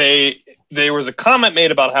there was a comment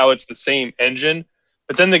made about how it's the same engine,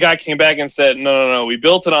 but then the guy came back and said, no, we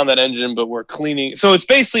built it on that engine, but we're cleaning. So it's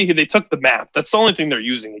basically they took the map. That's the only thing they're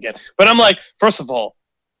using again. But I'm like, first of all,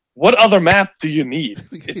 what other map do you need?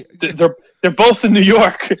 They're both in New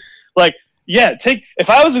York. Like, yeah, if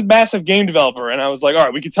I was a massive game developer and I was like, all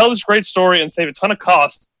right, we can tell this great story and save a ton of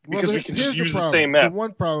cost because we can just here's use the problem. same map. The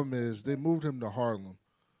one problem is they moved him to Harlem,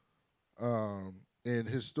 and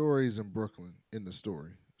his story is in Brooklyn in the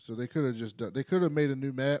story. So they could have they could have made a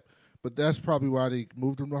new map, but that's probably why they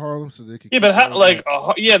moved him to Harlem so they could. Yeah, keep but how, the like,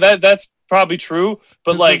 map. that's probably true.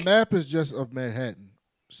 But 'Cause like, the map is just of Manhattan,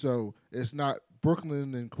 so it's not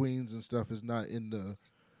Brooklyn and Queens and stuff is not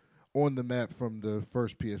on the map from the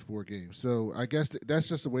first PS4 game. So I guess that's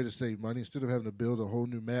just a way to save money. Instead of having to build a whole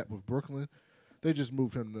new map with Brooklyn, they just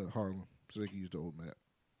moved him to Harlem so they can use the old map.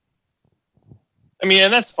 I mean,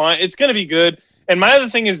 and that's fine. It's going to be good. And my other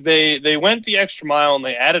thing is they went the extra mile and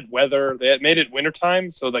they added weather. They made it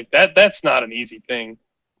wintertime, so like that's not an easy thing.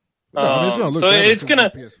 No, I mean, it's gonna look so better it's 'cause gonna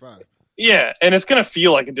on PS5. yeah, and it's gonna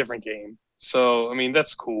feel like a different game. So I mean,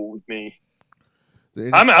 that's cool with me.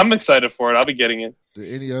 Did I'm excited for it. I'll be getting it.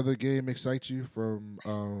 any other game excite you from?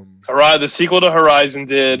 The sequel to Horizon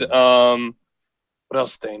did. What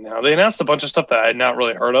else did they now? They announced a bunch of stuff that I had not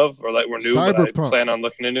really heard of or that were new, but I Cyberpunk. plan on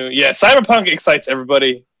looking into. Yeah, Cyberpunk excites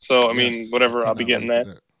everybody. So I mean, Yes, whatever, I I'll be cannot getting wait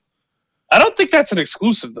that. for I don't think that's an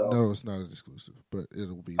exclusive though. No, it's not an exclusive, but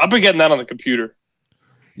it'll be. I'll be getting that on the computer.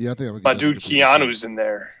 Yeah, I think I'm gonna My get dude that on the computer. Keanu's in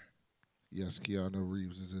there. Yes, Keanu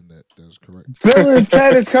Reeves is in that. That is correct. Bill and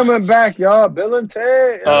Ted is coming back, y'all. Bill and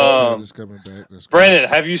Ted. Ted is coming back. That's correct. Brandon,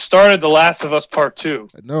 have you started The Last of Us Part 2?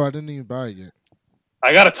 No, I didn't even buy it yet.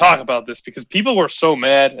 I got to talk about this because people were so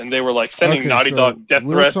mad and they were like sending Okay, Naughty so Dog death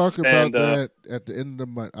we'll threats. talk about and that at the end of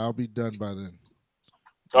the month. I'll be done by then.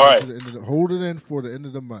 all right, Hold it in for the end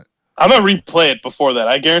of the month. I'm gonna replay it before that.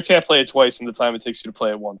 I guarantee I play it twice in the time it takes you to play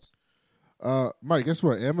it once. Mike, guess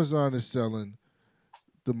what? Amazon is selling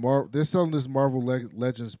they're selling this Marvel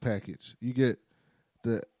Legends package. You get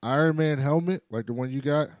the Iron Man helmet, like the one you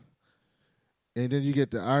got, and then you get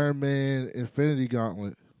the Iron Man Infinity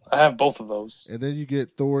Gauntlet, I have both of those. and then you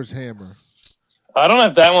get Thor's hammer I don't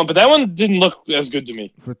have that one, but that one didn't look as good to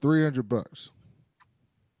me. for $300.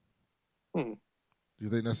 Hmm. Do you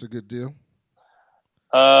think that's a good deal?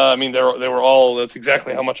 I mean, they were all. That's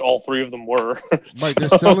exactly how much all three of them were. Mike, they're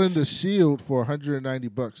selling the shield for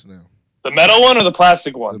 $190 now. The metal one or the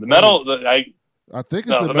plastic one? The The metal. I think it's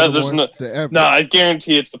No, the the metal there's one. no- The Ever. no, I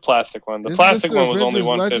guarantee it's the plastic one. The Isn't plastic this the one was only Avengers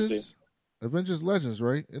 150. Legends? Avengers Legends,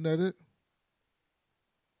 right? Isn't that it?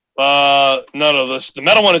 No. The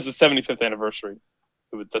metal one is the 75th anniversary.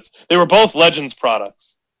 They were both Legends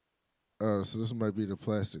products. So this might be the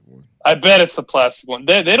plastic one. I bet it's the plastic one.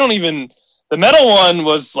 They don't even. The metal one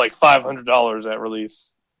was like $500 at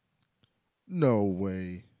release. No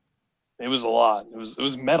way. It was a lot. It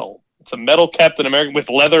was metal. It's a metal Captain America with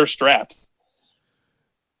leather straps.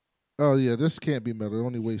 Oh yeah, this can't be metal. It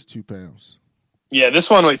only weighs 2 pounds. Yeah, this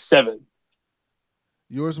one weighs 7.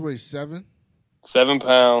 Yours weighs 7. 7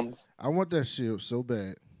 pounds. I want that shield so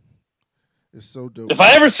bad. It's so dope. If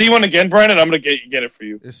I ever see one again, Brandon, I'm gonna get it for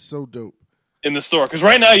you. It's so dope. in the store because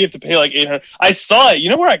right now you have to pay like $800. I saw it. You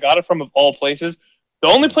know where I got it from of all places? The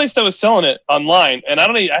only place that was selling it online, and I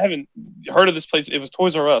haven't heard of this place. It was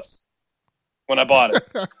Toys R Us when I bought it.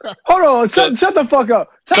 Hold on, shut the fuck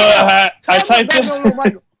up. I typed in.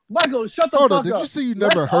 No, Michael, shut the fuck up. Did you say you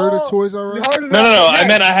never heard of Toys R Us? No. I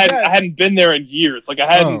meant I hadn't been there in years. Like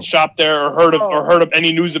I hadn't shopped there or heard of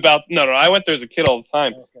any news about. No. I went there as a kid all the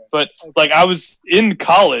time. Okay. But like I was in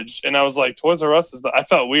college and I was like, Toys R Us I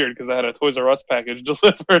felt weird because I had a Toys R Us package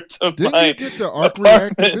delivered to Didn't my you get the Arc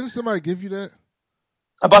Reactor? Didn't somebody give you that?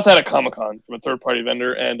 I bought that at Comic-Con from a third-party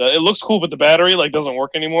vendor, and it looks cool, but the battery like doesn't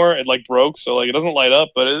work anymore. It like broke, so like it doesn't light up,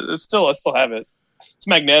 but I still have it. It's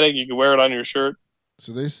magnetic. You can wear it on your shirt.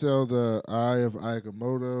 So they sell the Eye of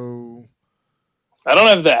Agamotto. I don't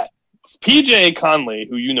have that. It's PJ Conley,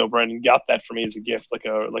 who you know, Brendan, got that for me as a gift, like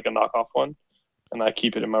a knockoff one, and I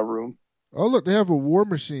keep it in my room. Oh look, they have a War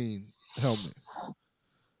Machine helmet.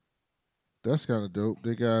 That's kind of dope.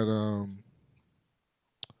 They got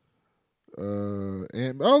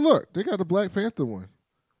and oh look, they got a Black Panther one,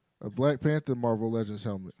 a Black Panther Marvel Legends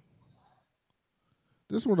helmet.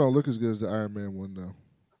 This one don't look as good as the Iron Man one though.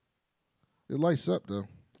 It lights up though.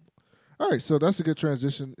 All right, so that's a good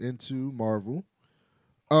transition into Marvel.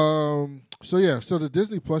 So the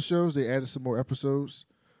Disney Plus shows, they added some more episodes.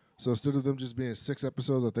 So instead of them just being 6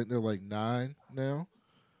 episodes, I think they're like 9 now.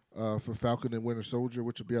 For Falcon and Winter Soldier,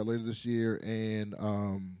 which will be out later this year, and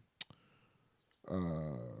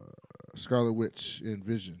Scarlet Witch and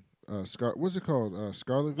Vision. What's it called?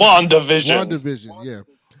 Scarlet Vision? WandaVision, yeah.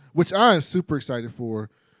 Which I am super excited for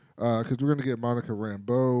because we're going to get Monica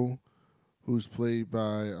Rambeau, who's played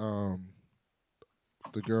by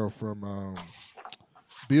the girl from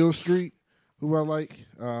Beale Street, who I like.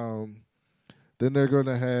 Then they're going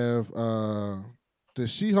to have the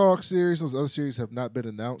She-Hulk series. Those other series have not been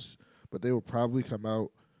announced, but they will probably come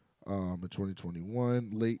out in 2021,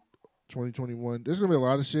 late 2021. There's going to be a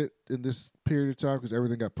lot of shit in this period of time because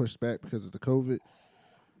everything got pushed back because of the COVID.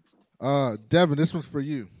 Devin, this one's for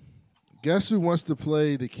you. Guess who wants to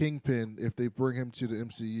play the Kingpin if they bring him to the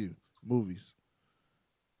MCU movies?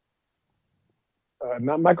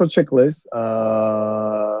 Not Michael Chiklis.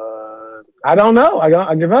 I don't know.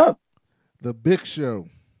 I give up. The Big Show.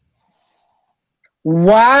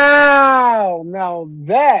 Wow. Now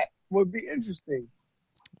that would be interesting.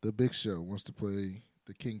 The Big Show wants to play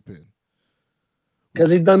the Kingpin.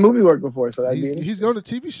 Because he's done movie work before, so that'd be interesting. He's on a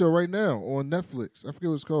TV show right now on Netflix. I forget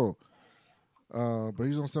what it's called. But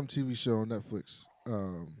he's on some TV show on Netflix,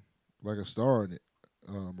 like a star in it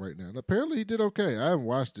right now. And apparently he did okay. I haven't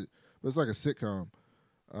watched it, but it's like a sitcom.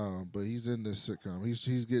 But he's in this sitcom.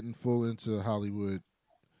 He's getting full into Hollywood,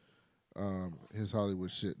 his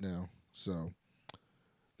Hollywood shit now. So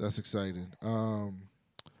that's exciting.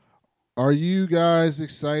 Are you guys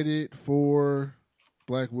excited for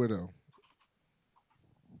Black Widow?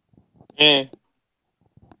 Yeah.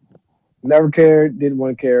 Never cared, didn't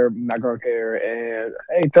want to care, not going to care. And,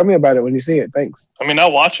 hey, tell me about it when you see it. Thanks. I mean,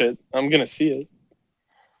 I'll watch it. I'm going to see it.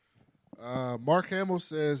 Mark Hamill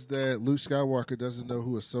says that Luke Skywalker doesn't know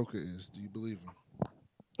who Ahsoka is. Do you believe him?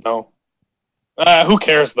 No. Who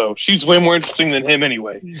cares, though? She's way more interesting than him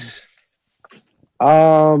anyway.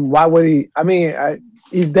 Why would he? I mean,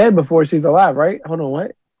 he's dead before she's alive, right? Hold on,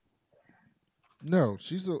 what? No,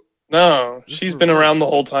 she's been around the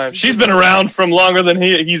whole time. She's been around from longer than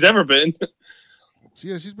he's ever been.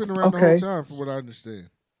 She's been around the whole time, from what I understand.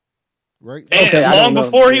 Right? And long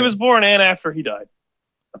before he was born and after he died,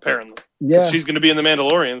 apparently. Yeah. She's going to be in The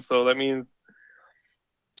Mandalorian, so that means...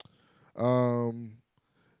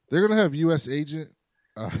 They're going to have U.S. Agent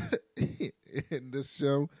in this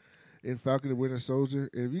show, in Falcon and Winter Soldier.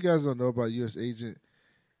 And if you guys don't know about U.S. Agent,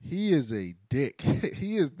 he is a dick.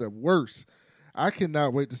 He is the worst. I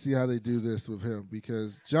cannot wait to see how they do this with him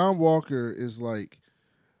because John Walker is like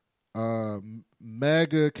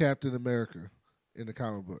MAGA Captain America in the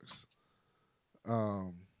comic books.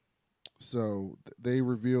 So they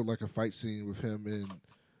revealed like a fight scene with him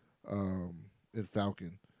in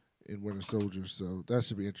Falcon in Winter Soldier. So that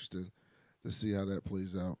should be interesting to see how that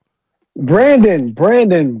plays out. Brandon,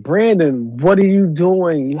 what are you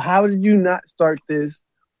doing? How did you not start this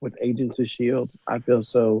with Agents of S.H.I.E.L.D.? I feel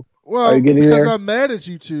so... Well, because I'm mad at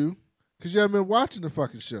you two because you haven't been watching the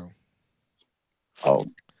fucking show. Oh.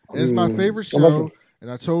 It's my favorite show,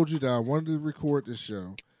 and I told you that I wanted to record this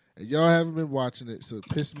show, and y'all haven't been watching it, so it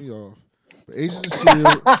pissed me off. But Agents of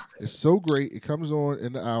S.H.I.E.L.D. is so great. It comes on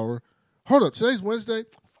in the hour. Hold up. Today's Wednesday?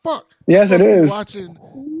 Fuck. Yes, it is. I'm watching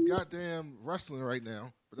goddamn wrestling right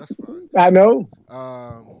now, but that's fine. I know.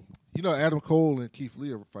 You know, Adam Cole and Keith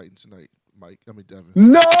Lee are fighting tonight, Devin.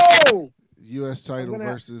 No! U.S. title gonna-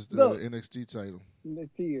 versus the look. NXT title. Let's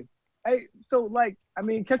see you. Hey, so like, I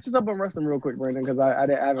mean, catch us up on wrestling real quick, Brandon, because I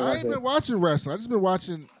haven't I watched ain't it. been watching wrestling. I just been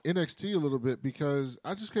watching NXT a little bit because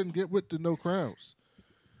I just couldn't get with the no crowds.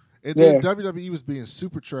 And then WWE was being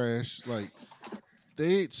super trash. Like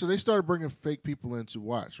they started bringing fake people in to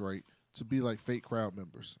watch, right? To be like fake crowd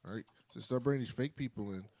members, right? So they started bringing these fake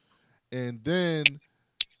people in, and then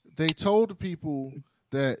they told the people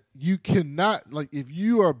that you cannot, like, if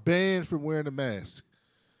you are banned from wearing a mask.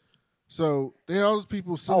 So they had all those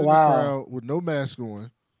people sitting in the crowd with no mask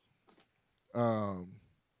on.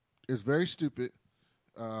 It's very stupid.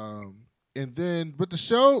 And then, but the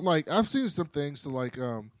show, like, I've seen some things. So, like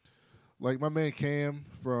my man Cam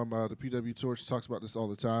from the PW Torch talks about this all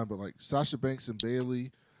the time. But like Sasha Banks and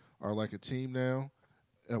Bailey are like a team now.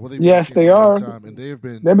 Well, Yes, they are. Time, and they've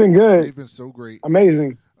been good. They've been so great.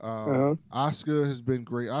 Amazing. Asuka has been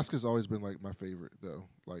great. Asuka's always been like my favorite, though.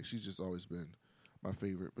 Like she's just always been my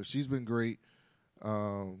favorite, but she's been great.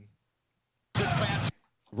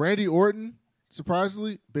 Randy Orton,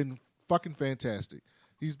 surprisingly, been fucking fantastic.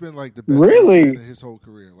 He's been like the best in his whole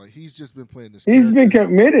career. Like he's just been playing this. He's been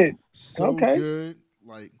committed. So good.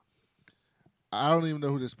 Like I don't even know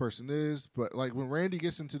who this person is, but like when Randy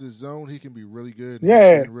gets into the zone, he can be really good.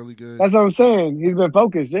 Yeah, really good. That's what I'm saying. He's been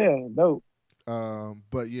focused. Yeah, dope.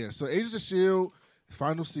 But yeah, so Agents of S.H.I.E.L.D.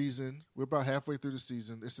 final season. We're about halfway through the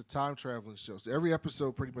season. It's a time traveling show. So every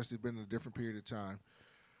episode pretty much has been in a different period of time.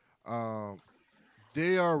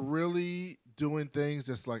 They are really doing things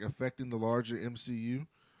that's like affecting the larger MCU,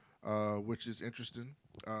 which is interesting.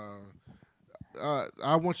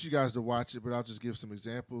 I want you guys to watch it, but I'll just give some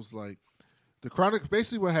examples. Like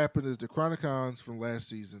basically what happened is the Chronicons from last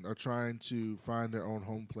season are trying to find their own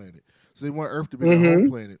home planet. So they want Earth to be their home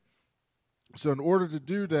planet. So in order to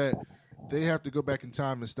do that, they have to go back in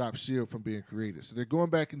time and stop S.H.I.E.L.D. from being created. So they're going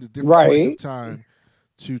back into different points of time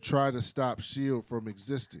to try to stop S.H.I.E.L.D. from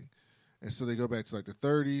existing. And so they go back to like the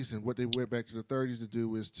 30s, and what they went back to the 30s to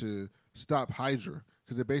do is to stop Hydra.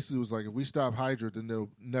 Because it basically was like, if we stop Hydra, then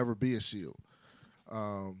there'll never be a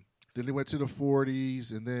S.H.I.E.L.D. Then they went to the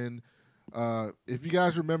 40s, and then if you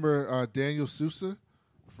guys remember Daniel Sousa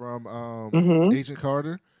from Agent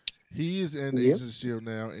Carter, he is in Agents of S.H.I.E.L.D.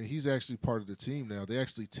 now, and he's actually part of the team now. They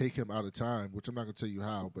actually take him out of time, which I'm not going to tell you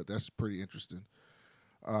how, but that's pretty interesting.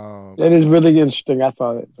 That is really interesting. I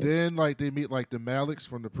thought it. Then, like, they meet, like, the Maliks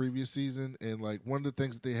from the previous season, and, like, one of the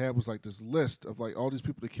things that they had was, like, this list of, like, all these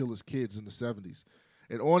people that killed his kids in the 70s.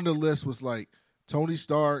 And on the list was, like, Tony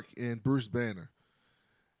Stark and Bruce Banner.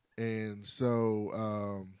 And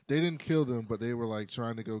so they didn't kill them, but they were, like,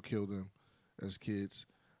 trying to go kill them as kids.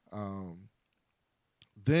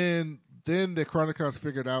 Then the Chronicons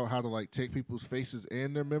figured out how to, like, take people's faces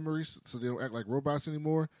and their memories so they don't act like robots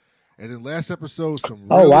anymore. And then last episode, some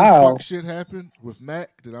really fuck shit happened with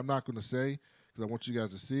Mac that I'm not going to say because I want you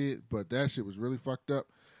guys to see it, but that shit was really fucked up.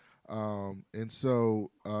 And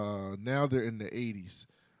so now they're in the 80s.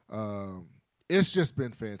 It's just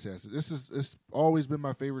been fantastic. It's always been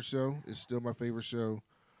my favorite show. It's still my favorite show.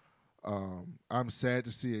 I'm sad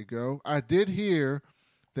to see it go. I did hear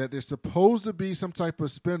that there's supposed to be some type of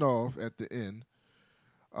spinoff at the end.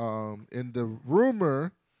 And the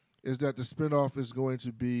rumor is that the spinoff is going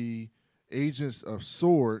to be Agents of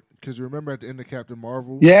S.W.O.R.D. Because you remember at the end of Captain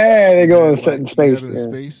Marvel? Yeah, they go in space.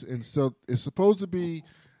 Space. And so it's supposed to be...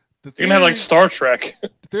 You're going to have like Star Trek.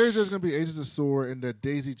 The theory is there's going to be Agents of S.W.O.R.D. and that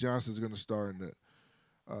Daisy Johnson is going to star in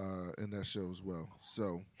that show as well.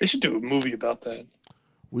 So they should do a movie about that.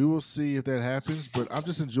 We will see if that happens, but I'm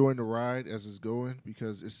just enjoying the ride as it's going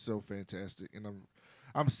because it's so fantastic. And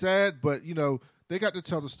I'm sad, but, you know, they got to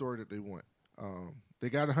tell the story that they want. They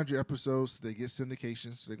got 100 episodes. So they get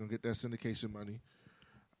syndication, so they're gonna get that syndication money.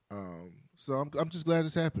 So I'm just glad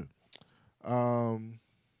it's happened.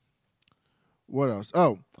 What else?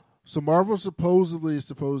 Oh, so Marvel supposedly is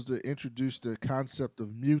supposed to introduce the concept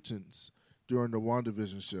of mutants during the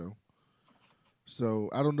WandaVision show. So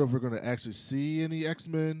I don't know if we're gonna actually see any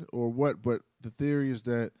X-Men or what, but the theory is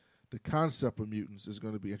that the concept of mutants is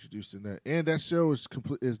going to be introduced in that, and that show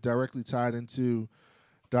is directly tied into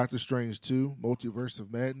Doctor Strange 2, Multiverse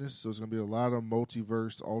of Madness. So there's going to be a lot of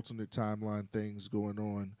multiverse, alternate timeline things going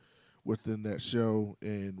on within that show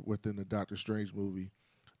and within the Doctor Strange movie.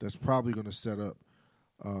 That's probably going to set up.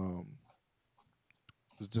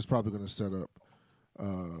 It's just probably going to set up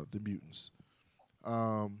the mutants.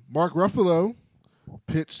 Mark Ruffalo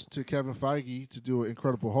pitched to Kevin Feige to do an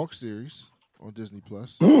Incredible Hulk series on Disney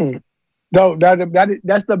Plus. No,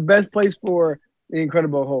 that's the best place for the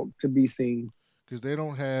Incredible Hulk to be seen. Because they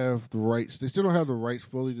don't have the rights. They still don't have the rights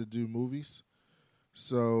fully to do movies.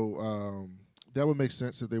 So that would make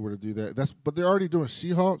sense if they were to do that. But they're already doing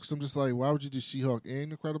She-Hulk, so I'm just like, why would you do She-Hulk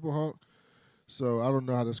and Incredible Hulk? So I don't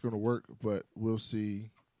know how that's going to work, but we'll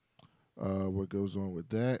see what goes on with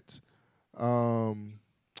that.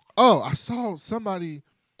 I saw somebody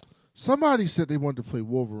said they wanted to play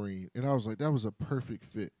Wolverine, and I was like, that was a perfect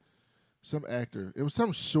fit. Some actor. It was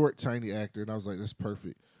some short, tiny actor, and I was like, that's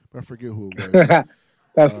perfect. But I forget who it was.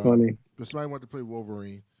 That's funny. But somebody wanted to play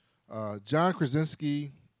Wolverine. John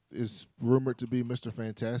Krasinski is rumored to be Mr.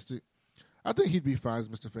 Fantastic. I think he'd be fine as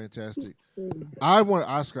Mr. Fantastic. I want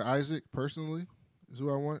Oscar Isaac, personally, is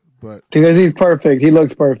who I want. But because he's perfect. He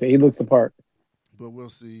looks perfect. He looks the part. But we'll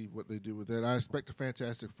see what they do with that. I expect the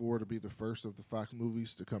Fantastic Four to be the first of the Fox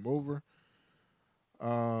movies to come over.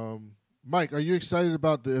 Mike, are you excited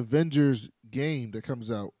about the Avengers game that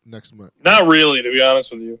comes out next month? Not really, to be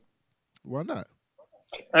honest with you. Why not?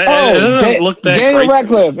 It doesn't look that Daniel great.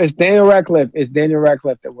 Radcliffe. It's Daniel Radcliffe. It's Daniel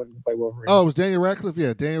Radcliffe that wanted to play Wolverine. Oh, it was Daniel Radcliffe?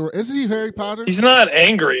 Yeah, Daniel. Isn't he Harry Potter? He's not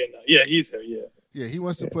angry enough. Yeah, he's there. Yeah. Yeah, he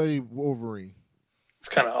wants to play Wolverine. It's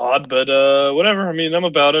kind of odd, but whatever. I mean, I'm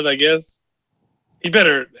about it, I guess.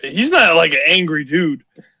 He's not like an angry dude.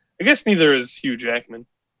 I guess neither is Hugh Jackman.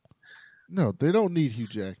 No, they don't need Hugh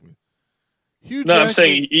Jackman. I'm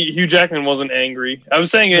saying Hugh Jackman wasn't angry. I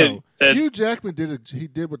was saying that Hugh Jackman he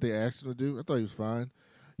did what they asked him to do. I thought he was fine.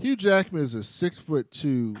 Hugh Jackman is a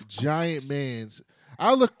 6'2" giant man.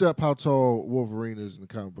 I looked up how tall Wolverine is in the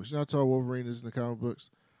comic books. You know how tall Wolverine is in the comic books?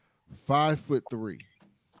 5'3".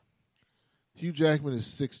 Hugh Jackman is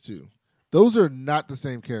 6'2". Those are not the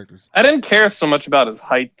same characters. I didn't care so much about his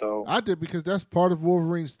height, though. I did because that's part of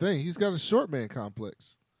Wolverine's thing. He's got a short man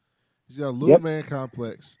complex. He's got a little man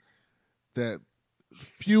complex that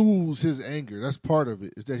fuels his anger. That's part of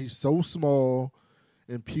it, is that he's so small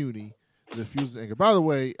and puny that fuels his anger. By the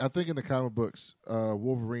way, I think in the comic books,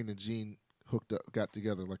 Wolverine and Jean got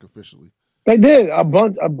together, like, officially. They did a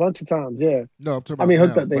bunch of times, yeah. No, I'm talking about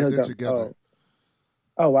hooked now, up. They hooked up together.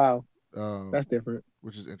 Oh wow, that's different.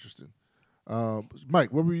 Which is interesting.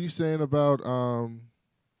 Mike, what were you saying about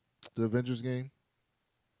the Avengers game?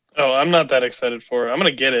 Oh, I'm not that excited for it. I'm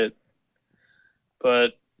gonna get it,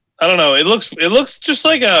 but I don't know. It looks just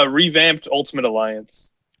like a revamped Ultimate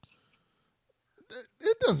Alliance.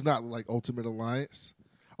 It does not look like Ultimate Alliance.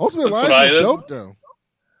 Ultimate Alliance is dope, though.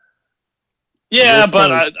 Yeah,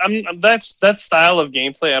 but that style of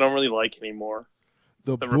gameplay I don't really like anymore.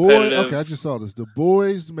 Okay, I just saw this. The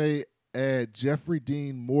boys may add Jeffrey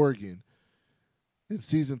Dean Morgan in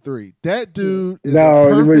season 3. That dude is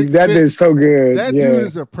dude's so good. That dude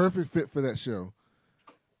is a perfect fit for that show.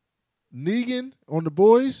 Negan on The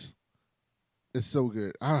Boys is so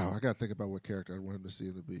good. I don't know. I got to think about what character I want him to see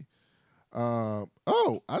him to be. I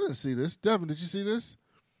didn't see this. Devin, did you see this?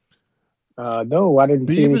 No, I didn't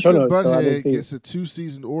see Beavis and Butthead gets a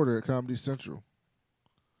 2-season order at Comedy Central.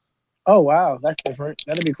 Oh, wow. That's different.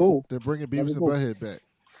 That'd be cool. They're bringing Beavis and Butthead back.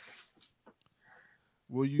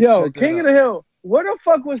 Will you check King of the Hill. Where the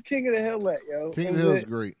fuck was King of the Hill at, yo? King of the Hill is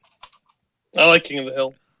great. I like King of the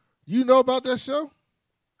Hill. You know about that show?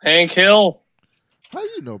 Hank Hill. How do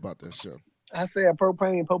you know about that show? I say a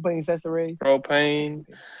propane accessory. Propane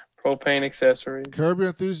accessory. Curb Your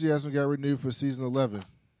Enthusiasm got renewed for season 11,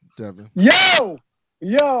 Devin.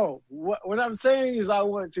 Yo, what I'm saying is I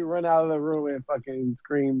want to run out of the room and fucking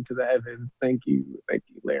scream to the heavens. Thank you,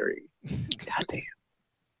 Larry. Goddamn.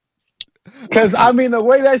 Because, I mean, the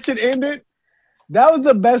way that shit ended, that was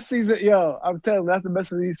the best season. Yo, I'm telling you, that's the best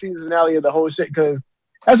season finale of the whole shit, because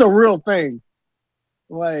that's a real thing.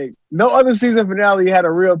 Like, no other season finale had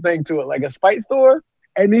a real thing to it. Like a Spite Store,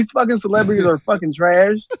 and these fucking celebrities are fucking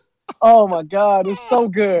trash. Oh, my God. It's so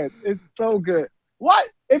good. It's so good. What?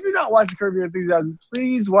 If you're not watching Curb Your Enthusiasm,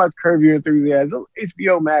 please watch Curb Your Enthusiasm.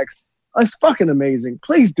 HBO Max. It's fucking amazing.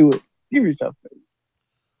 Please do it. Give yourself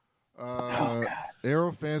a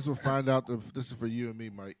Arrow fans will find out. This is for you and me,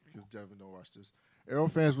 Mike, because Devin don't watch this. Arrow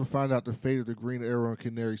fans will find out the fate of the Green Arrow and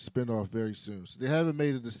Canary spinoff very soon. So they haven't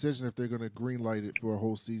made a decision if they're going to greenlight it for a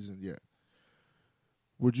whole season yet.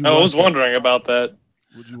 Would you? I was wondering about that.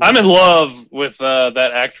 I'm in love with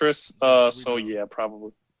that actress. So yeah,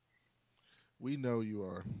 probably. We know you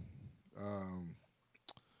are.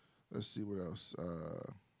 Let's see what else.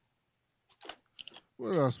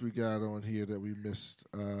 What else we got on here that we missed?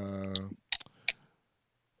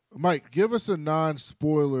 Mike, give us a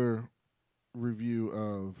non-spoiler review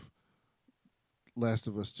of Last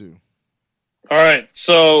of Us 2. All right.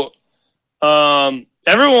 So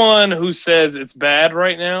everyone who says it's bad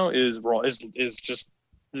right now is wrong. Is just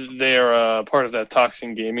they're part of that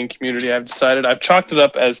toxic gaming community. I've decided. I've chalked it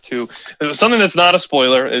up as to something that's not a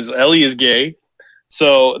spoiler. Is Ellie is gay,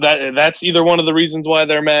 so that's either one of the reasons why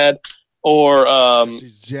they're mad, or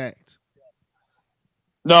She's jacked.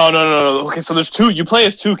 No. Okay, so there's two. You play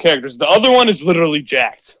as two characters. The other one is literally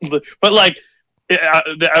jacked. But like,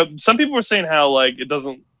 some people were saying how like it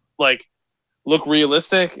doesn't like look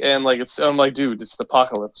realistic, and like I'm like, dude, it's the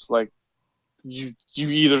apocalypse. Like, you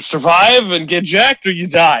either survive and get jacked or you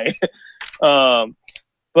die.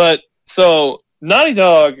 But so Naughty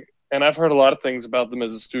Dog, and I've heard a lot of things about them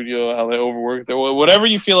as a studio, how they overwork. Whatever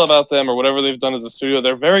you feel about them or whatever they've done as a studio,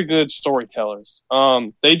 they're very good storytellers.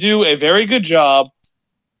 They do a very good job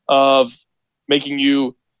of making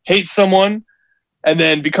you hate someone and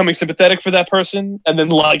then becoming sympathetic for that person and then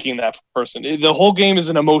liking that person. The whole game is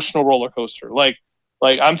an emotional roller coaster. Like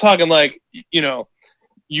I'm talking like, you know,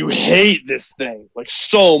 you hate this thing like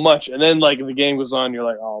so much, and then like the game goes on, you're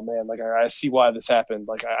like, oh man, like I see why this happened.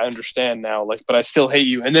 Like I understand now, like, but I still hate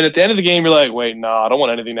you. And then at the end of the game, you're like, wait, I don't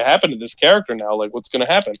want anything to happen to this character now. Like, what's going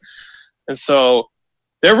to happen? And so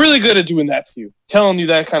they're really good at doing that to you, telling you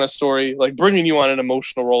that kind of story, like bringing you on an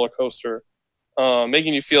emotional roller coaster,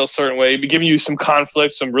 making you feel a certain way, giving you some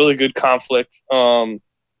conflict, some really good conflict. And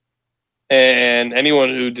anyone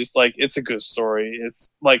who just like, it's a good story.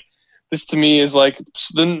 It's like, this to me is like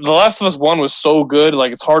the Last of Us 1 was so good.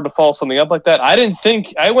 Like it's hard to follow something up like that. I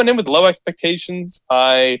went in with low expectations.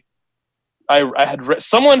 I had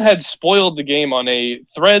someone had spoiled the game on a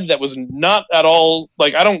thread that was not at all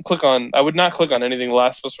like I would not click on anything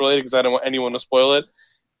Last of Us related because I don't want anyone to spoil it.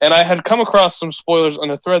 And I had come across some spoilers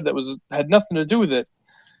on a thread that had nothing to do with it.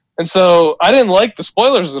 And so I didn't like the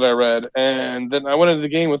spoilers that I read. And then I went into the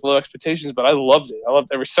game with low expectations, but I loved it. I loved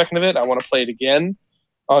every second of it. I want to play it again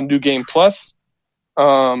on New Game Plus.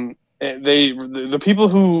 The people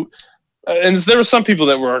who and there were some people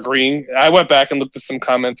that were agreeing. I went back and looked at some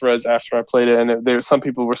comment threads after I played it, and there some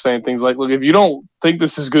people were saying things like, look, if you don't think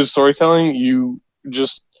this is good storytelling, you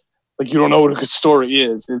just like you don't know what a good story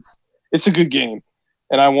is. It's a good game,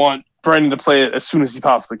 and I want Brendan to play it as soon as he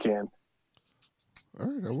possibly can. All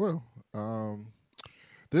right, I will.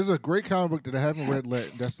 There's a great comic book that I haven't read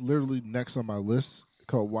that's literally next on my list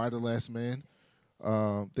called Why the Last Man.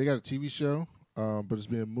 They got a TV show, but it's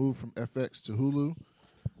being moved from FX to Hulu.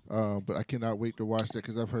 But I cannot wait to watch that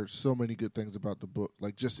because I've heard so many good things about the book,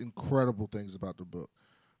 like just incredible things about the book.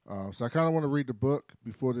 So I kind of want to read the book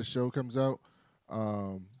before the show comes out,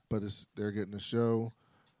 but they're getting the show.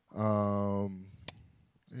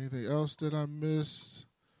 Anything else that I missed?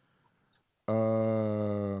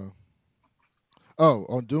 On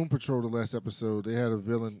Doom Patrol, the last episode, they had a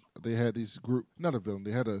villain. They had these group, not a villain.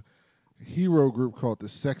 They had a hero group called the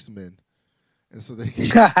Sex Men. And so they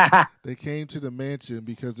came to the mansion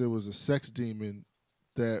because there was a sex demon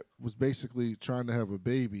that was basically trying to have a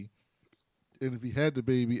baby. And if he had the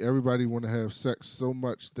baby, everybody wanted to have sex so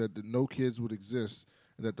much that no kids would exist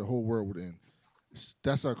and that the whole world would end.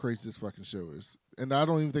 That's how crazy this fucking show is. And I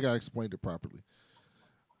don't even think I explained it properly.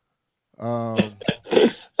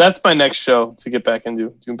 That's my next show to get back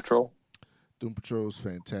into, Doom Patrol. Doom Patrol is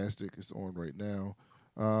fantastic. It's on right now.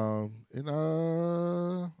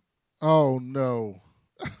 Oh no!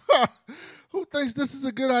 Who thinks this is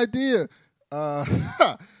a good idea? Law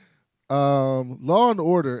and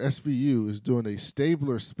Order SVU is doing a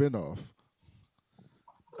Stabler spinoff.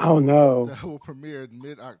 Oh no! That will premiere in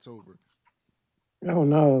mid-October. Oh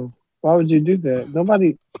no! Why would you do that?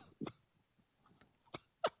 Nobody.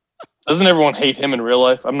 Doesn't everyone hate him in real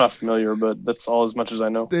life? I'm not familiar, but that's all as much as I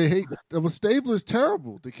know. They hate. Well, Stabler is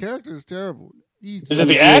terrible. The character is terrible. Is it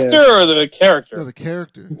the actor or the character? No, the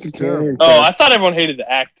character. It's terrible. Oh, I thought everyone hated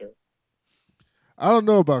the actor. I don't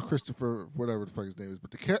know about Christopher, whatever the fuck his name is, but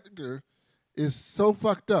the character is so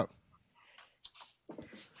fucked up.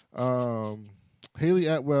 Haley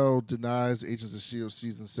Atwell denies Agents of S.H.I.E.L.D.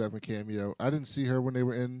 Season 7 cameo. I didn't see her when they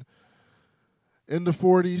were in the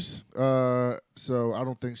 40s, so I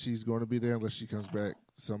don't think she's going to be there unless she comes back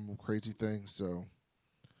some crazy thing. So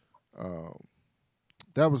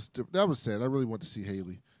that was sad. I really want to see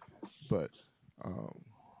Haley, but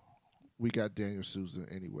we got Daniel Souza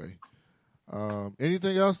anyway.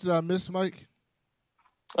 Anything else that I missed, Mike?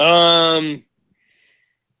 Can't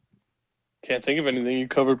think of anything. You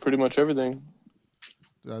covered pretty much everything.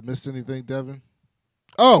 Did I miss anything, Devin?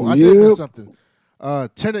 Oh, I did miss something.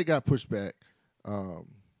 Tenet got pushed back.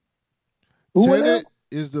 Tenet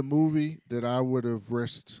is the movie that I would have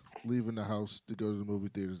risked leaving the house to go to the movie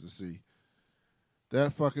theaters to see.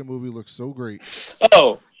 That fucking movie looks so great.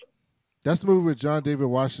 Oh. That's the movie with John David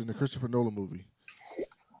Washington, the Christopher Nolan movie.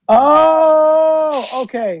 Oh,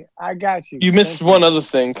 okay. I got you. You missed one other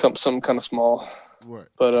thing, something kind of small. What?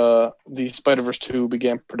 But the Spider-Verse 2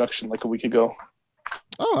 began production like a week ago.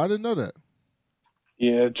 Oh, I didn't know that.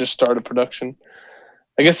 Yeah, it just started production.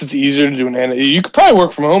 I guess it's easier to do an anime. You could probably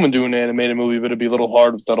work from home and do an animated movie, but it'd be a little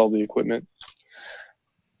hard without all the equipment.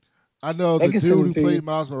 I know They the can dude send who it to played you.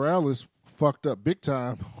 Miles Morales fucked up big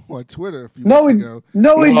time on Twitter a few No, weeks he ago.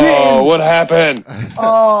 no, he Oh, didn't. what happened?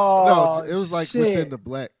 Oh, No, it was like shit. within the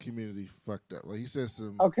black community fucked up. Like he said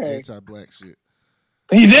some Okay. anti-black shit.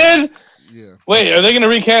 He did? Yeah. Wait, are they going to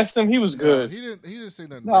recast him? He was No, good. he didn't say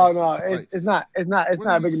nothing. No, racist. no, Like, it's not what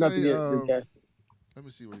not did big he enough to say? get recast. Let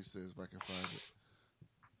me see what he says if I can find it.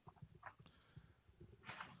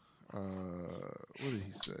 What did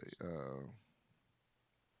he say?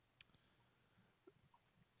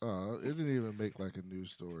 It didn't even make like a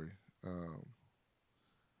news story.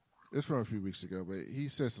 It's from a few weeks ago, but he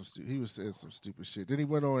said he was saying some stupid shit. Then he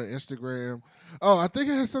went on Instagram. Oh, I think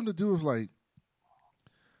it has something to do with like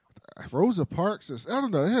Rosa Parks. I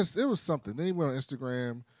don't know. It was something. Then he went on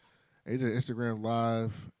Instagram. And he did an Instagram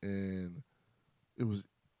live, and it was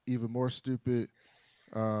even more stupid.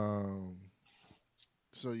 So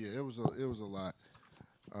yeah, it was a lot.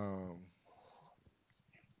 Let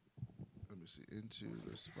me see. Into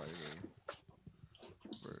the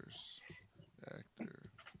Spider-Verse actor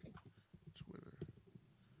Twitter.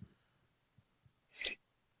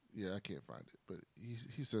 Yeah, I can't find it, but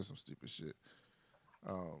he said some stupid shit.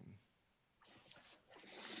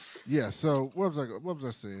 Yeah. So what was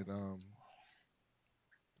I saying? I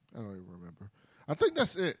don't even remember. I think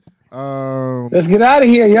that's it. Let's get out of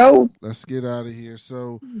here, yo. Let's get out of here.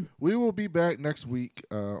 So we will be back next week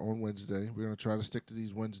on Wednesday. We're going to try to stick to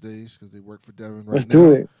these Wednesdays because they work for Devin right Let's now.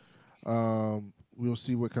 do it. We'll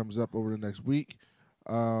see what comes up over the next week.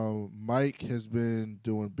 Mike has been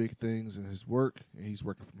doing big things in his work, and he's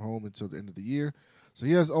working from home until the end of the year. So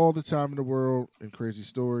he has all the time in the world and crazy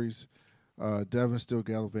stories. Devin's still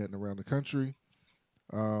gallivanting around the country.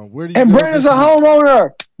 Where do you And go Brandon's this a week?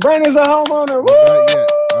 homeowner. Brandon's a homeowner. Well, not yet.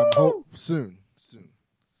 Woo! Soon.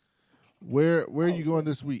 Where are you going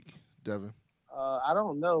this week, Devin? I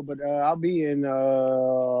don't know, but I'll be in.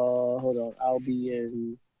 Hold on, I'll be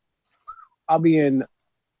in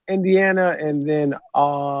Indiana, and then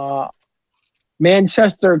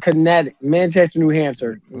Manchester, Connecticut, Manchester, New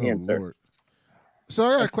Hampshire. Oh, Lord. So I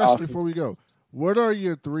got a That's question awesome. before we go. What are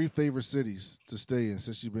your 3 favorite cities to stay in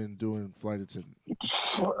since you've been doing flight attendant?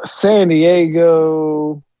 San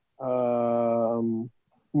Diego.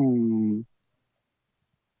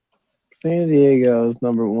 San Diego's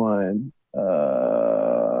number one.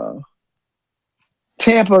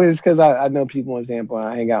 Tampa is because I know people in Tampa.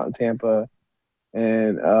 I hang out in Tampa,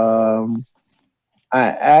 and I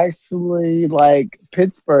actually like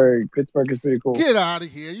Pittsburgh. Pittsburgh is pretty cool. Get out of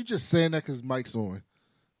here! You just saying that because Mike's on.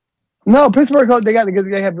 No, Pittsburgh. They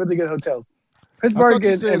have really good hotels. I Pittsburgh thought you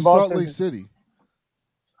and said Boston. Salt Lake City.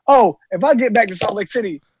 Oh, if I get back to Salt Lake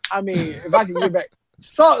City, I mean, if I can get back,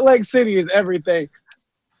 Salt Lake City is everything.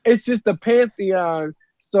 It's just the pantheon.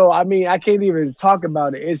 So I mean, I can't even talk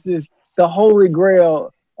about it. It's just the holy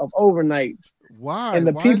grail of overnights. Why? And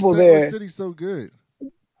the Why people is Salt Lake there- City so good?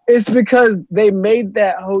 It's because they made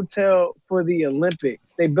that hotel for the Olympics.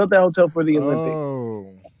 They built that hotel for the Olympics. Oh,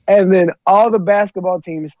 And then all the basketball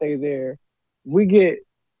teams stay there. We get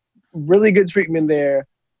really good treatment there.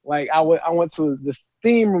 Like I went to the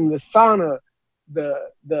steam room, the sauna, the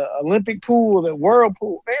Olympic pool, the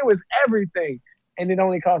whirlpool. Man, it was everything. And it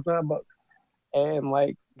only cost $9. And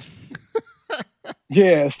like,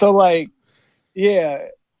 yeah. So like, yeah,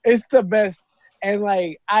 it's the best. And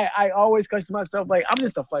like, I always question myself, like, I'm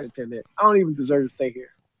just a flight attendant. I don't even deserve to stay here.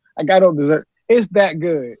 Like, I don't deserve. It's that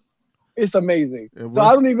good. It's amazing. And So I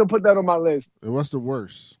what's- don't even put that on my list. and what's the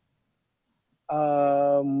worst?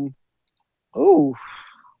 Ooh.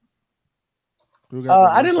 Who got the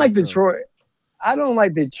I didn't worst like hotel? Detroit. I don't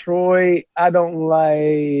like Detroit. I don't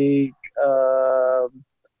like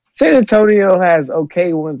San Antonio has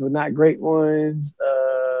okay ones, but not great ones.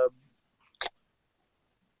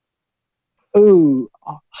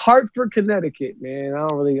 Hartford, Connecticut, man. I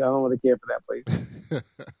don't really care for that place. I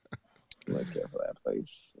don't really care for that place.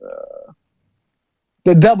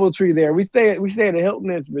 The DoubleTree there. We stay at the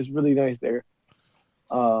Hilton. It's really nice there.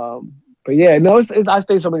 But yeah, no, it's I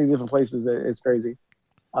stay so many different places. It's crazy.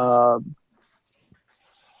 Raleigh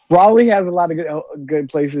has a lot of good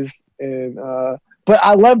places, and but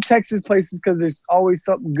I love Texas places because there's always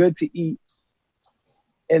something good to eat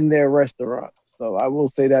in their restaurants. So I will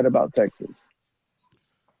say that about Texas.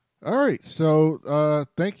 All right. So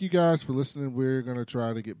thank you guys for listening. We're going to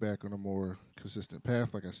try to get back on a more consistent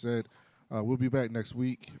path. Like I said, we'll be back next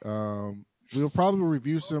week. We'll probably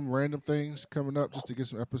review some random things coming up just to get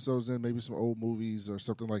some episodes in, maybe some old movies or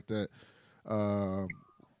something like that. I know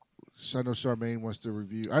Charmaine wants to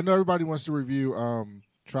review. I know everybody wants to review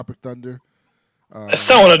Tropic Thunder. I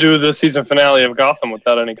still want to do the season finale of Gotham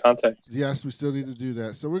without any context. Yes, we still need to do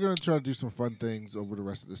that. So we're going to try to do some fun things over the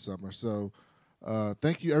rest of the summer. So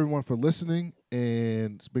thank you, everyone, for listening.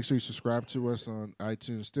 And make sure you subscribe to us on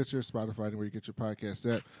iTunes, Stitcher, Spotify, and where you get your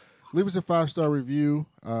podcast at. Leave us a 5-star review.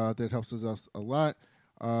 That helps us a lot.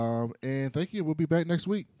 And thank you. We'll be back next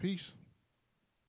week. Peace.